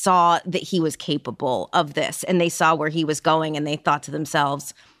where they saw that he was capable of this, and they saw where he was going, and they thought to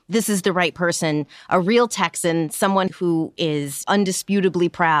themselves, this is the right person, a real Texan, someone who is undisputably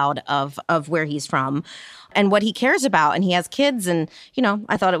proud of where he's from and what he cares about. And he has kids. And,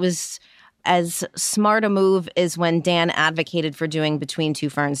 I thought it was as smart a move as when Dan advocated for doing Between Two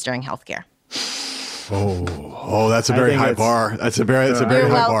Ferns during healthcare. Oh, that's a very high bar. That's a very high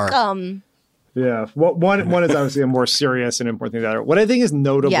bar. Welcome. Yeah. One is obviously a more serious and important thing than the other. What I think is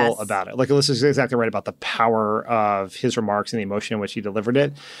notable about it, Alyssa is exactly right about the power of his remarks and the emotion in which he delivered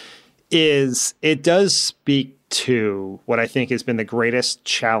it, is it does speak to what I think has been the greatest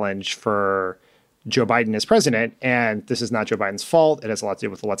challenge for Joe Biden as president. And this is not Joe Biden's fault. It has a lot to do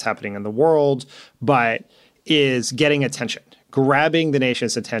with what's happening in the world, but is getting attention. Grabbing the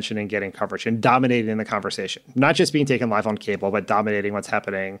nation's attention and getting coverage and dominating the conversation, not just being taken live on cable, but dominating what's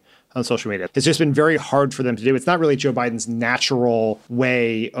happening on social media. It's just been very hard for them to do. It's not really Joe Biden's natural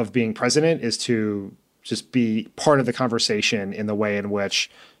way of being president, is to just be part of the conversation in the way in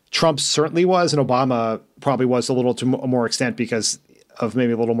which Trump certainly was, and Obama probably was a little to a more extent because of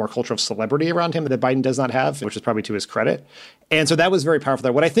maybe a little more culture of celebrity around him that Biden does not have, which is probably to his credit. And so that was very powerful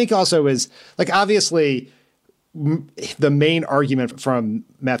there. What I think also is, obviously, the main argument from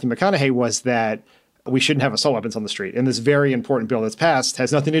Matthew McConaughey was that we shouldn't have assault weapons on the street. And this very important bill that's passed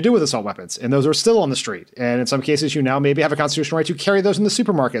has nothing to do with assault weapons. And those are still on the street. And in some cases, you now maybe have a constitutional right to carry those in the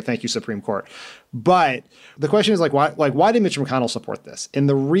supermarket. Thank you, Supreme Court. But the question is why did Mitch McConnell support this? And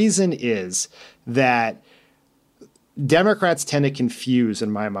the reason is that Democrats tend to confuse,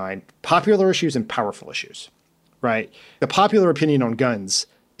 in my mind, popular issues and powerful issues, right? The popular opinion on guns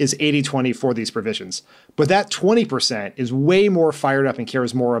is 80-20 for these provisions. But that 20% is way more fired up and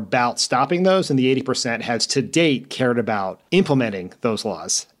cares more about stopping those, and the 80% has to date cared about implementing those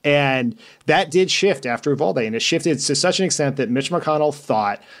laws. And that did shift after Uvalde, and it shifted to such an extent that Mitch McConnell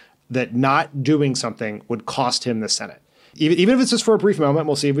thought that not doing something would cost him the Senate. Even if it's just for a brief moment,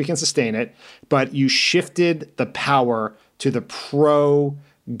 we'll see if we can sustain it, but you shifted the power to the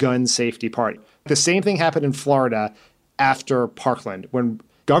pro-gun safety party. The same thing happened in Florida after Parkland, when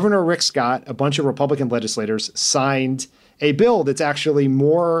Governor Rick Scott, a bunch of Republican legislators, signed a bill that's actually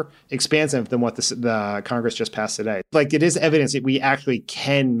more expansive than what the Congress just passed today. It is evidence that we actually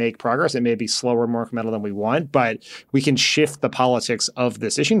can make progress. It may be slower and more incremental than we want, but we can shift the politics of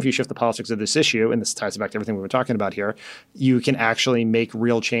this issue. If you shift the politics of this issue, and this ties back to everything we were talking about here, you can actually make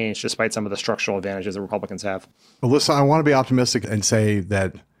real change despite some of the structural advantages that Republicans have. Alyssa, I want to be optimistic and say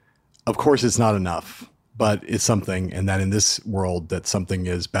that, of course, it's not enough. But it's something, and that in this world, that something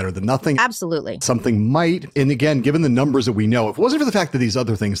is better than nothing. Absolutely. Something might, and again, given the numbers that we know, if it wasn't for the fact that these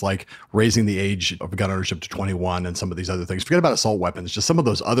other things like raising the age of gun ownership to 21 and some of these other things, forget about assault weapons, just some of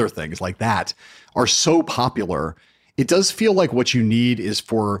those other things like that are so popular it does feel like what you need is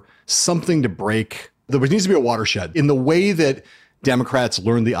for something to break. There needs to be a watershed in the way that Democrats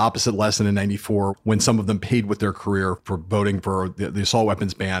learned the opposite lesson in 94 when some of them paid with their career for voting for the assault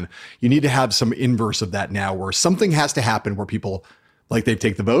weapons ban. You need to have some inverse of that now, where something has to happen where people, like, they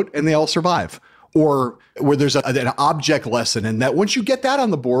take the vote and they all survive, or where there's an object lesson. And that once you get that on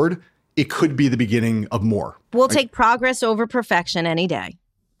the board, it could be the beginning of more. We'll take progress over perfection any day.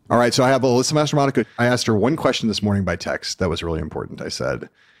 All right. So I have Alyssa Mastromonaco. I asked her one question this morning by text that was really important. I said,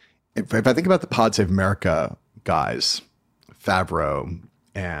 if I think about the Pod Save America guys, Favreau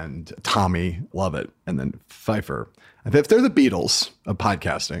and Tommy Lovett, and then Pfeiffer, if they're the Beatles of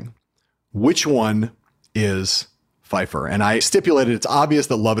podcasting, which one is Pfeiffer? And I stipulated it's obvious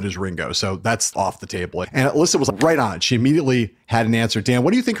that Lovett is Ringo, so that's off the table. And Alyssa was right on it. She immediately had an answer. Dan,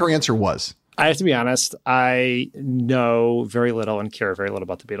 what do you think her answer was? I have to be honest, I know very little and care very little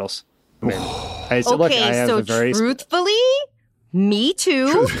about the Beatles. I mean, truthfully, me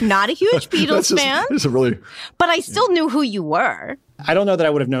too. Not a huge Beatles fan. But I still knew who you were. I don't know that I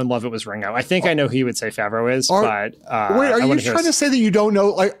would have known Lovett was Ringo. I think I know who you would say Favreau is, but... wait, are you trying to say that you don't know?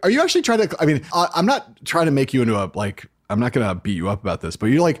 Like, are you actually trying to... I mean, I'm not trying to make you into a, like... I'm not going to beat you up about this, but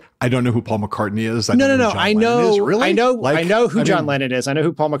you're like, I don't know who Paul McCartney is. No. I know. Really? I know who John Lennon is. I know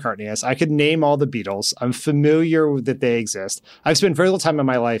who Paul McCartney is. I could name all the Beatles. I'm familiar that they exist. I've spent very little time in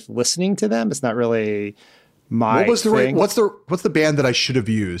my life listening to them. It's not really... What's the band that I should have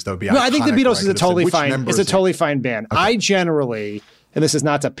used? That would be iconic. I think the Beatles is a totally fine. It's a totally fine band. Okay. I generally, and this is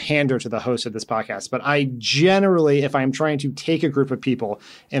not to pander to the host of this podcast, but I generally, if I'm trying to take a group of people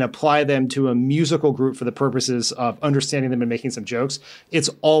and apply them to a musical group for the purposes of understanding them and making some jokes, it's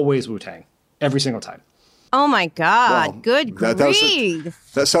always Wu-Tang every single time. Oh my God! Well, good grief!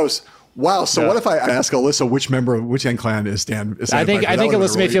 Wow. So what if I ask Alyssa which member of Wu-Tang Clan is Dan? I think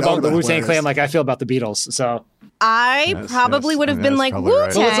Alyssa may feel about the Wu-Tang Clan like I feel about the Beatles. So I probably would have been like,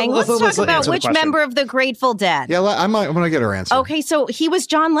 Wu-Tang. Right. Let's talk about which member of the Grateful Dead. Yeah, I'm going to get her answer. Okay, so he was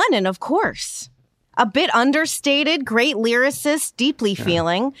John Lennon, of course. A bit understated, great lyricist, deeply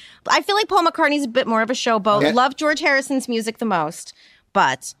feeling. I feel like Paul McCartney's a bit more of a showboat. Love George Harrison's music the most,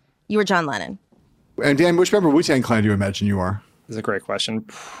 but you were John Lennon. And Dan, which member of Wu-Tang Clan do you imagine you are? That's a great question.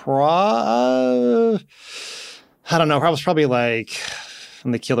 I don't know. I was probably like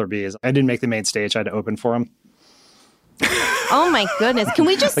from the Killer Bees. I didn't make the main stage. I had to open for them. Oh my goodness! Can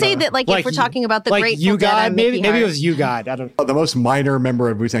we just say that, if we're talking about the Grateful Dead, maybe it was You God. I don't know. The most minor member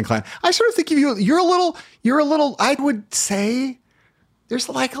of Wu-Tang Clan. I sort of think of you. You're a little. I would say there's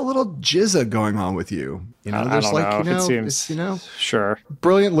like a little jizza going on with you. You know, there's it seems, sure.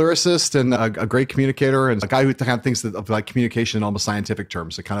 Brilliant lyricist and a great communicator and a guy who kind of thinks of like communication in almost scientific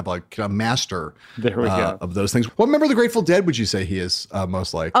terms, a kind of like a master of those things. What member of the Grateful Dead would you say he is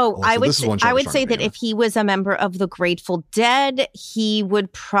most like? I would say that if he was a member of the Grateful Dead, he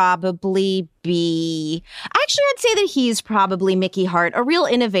would probably be, actually, I'd say that he's probably Mickey Hart, a real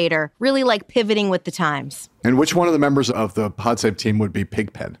innovator, really like pivoting with the times. And which one of the members of the PodSave team would be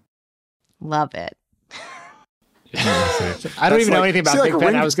Pigpen? Love it. I don't even know anything about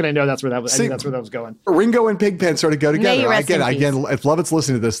Pigpen. I was going to know that's where that was. I think that's where that was going. Ringo and Pigpen sort of go together. Again, if Lovett's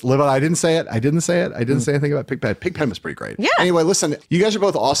listening to this, I didn't say it. I didn't say anything about Pigpen. Pigpen was pretty great. Yeah. Anyway, listen, you guys are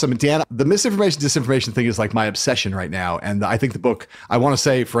both awesome. And Dan, the misinformation, disinformation thing is like my obsession right now. And I think the book, I want to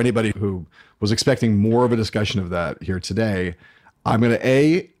say for anybody who was expecting more of a discussion of that here today, I'm going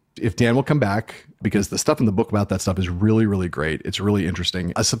to, if Dan will come back, because the stuff in the book about that stuff is really, really great. It's really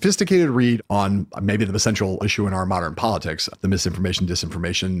interesting. A sophisticated read on maybe the central issue in our modern politics, the misinformation,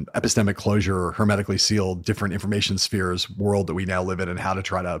 disinformation, epistemic closure, hermetically sealed, different information spheres world that we now live in and how to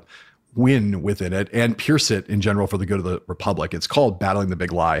try to win within it and pierce it in general for the good of the republic. It's called Battling the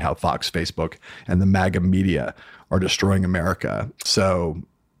Big Lie, How Fox, Facebook, and the MAGA Media Are Destroying America. So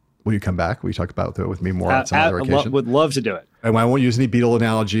will you come back? Will you talk about it with me more on some other occasion? Would love to do it. And I won't use any Beatle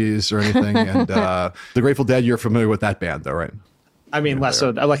analogies or anything. And the Grateful Dead, you're familiar with that band, though, right? I mean, less so.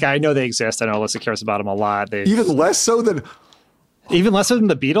 Like, I know they exist. I know Alyssa cares about them a lot. Even less so than the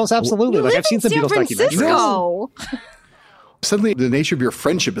Beatles? Absolutely. Like, I've seen some Beatles documentaries. Suddenly, the nature of your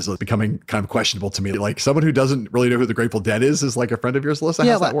friendship is becoming kind of questionable to me. Like, someone who doesn't really know who the Grateful Dead is like a friend of yours, Alyssa?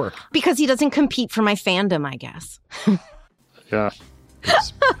 How does that work? Because he doesn't compete for my fandom, I guess. Yeah.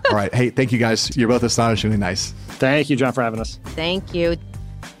 Yes. All right. Hey, thank you guys. You're both astonishingly nice. Thank you, John, for having us. Thank you.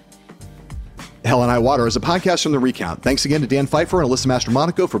 Hell and High Water is a podcast from The Recount. Thanks again to Dan Pfeiffer and Alyssa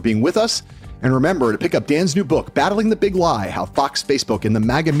Mastromonaco for being with us. And remember to pick up Dan's new book, Battling the Big Lie, How Fox, Facebook, and the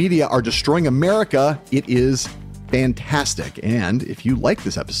MAGA Media Are Destroying America. It is fantastic. And if you like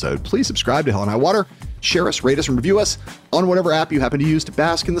this episode, please subscribe to Hell and High Water Share us, rate us, and review us on whatever app you happen to use to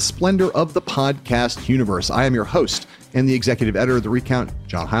bask in the splendor of the podcast universe. I am your host and the executive editor of The Recount,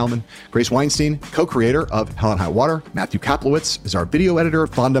 John Heilman. Grace Weinstein, co-creator of Hell and High Water. Matthew Kaplowitz is our video editor.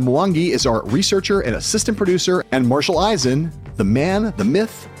 Fonda Mwangi is our researcher and assistant producer. And Marshall Eisen, the man, the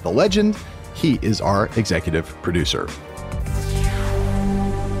myth, the legend, he is our executive producer.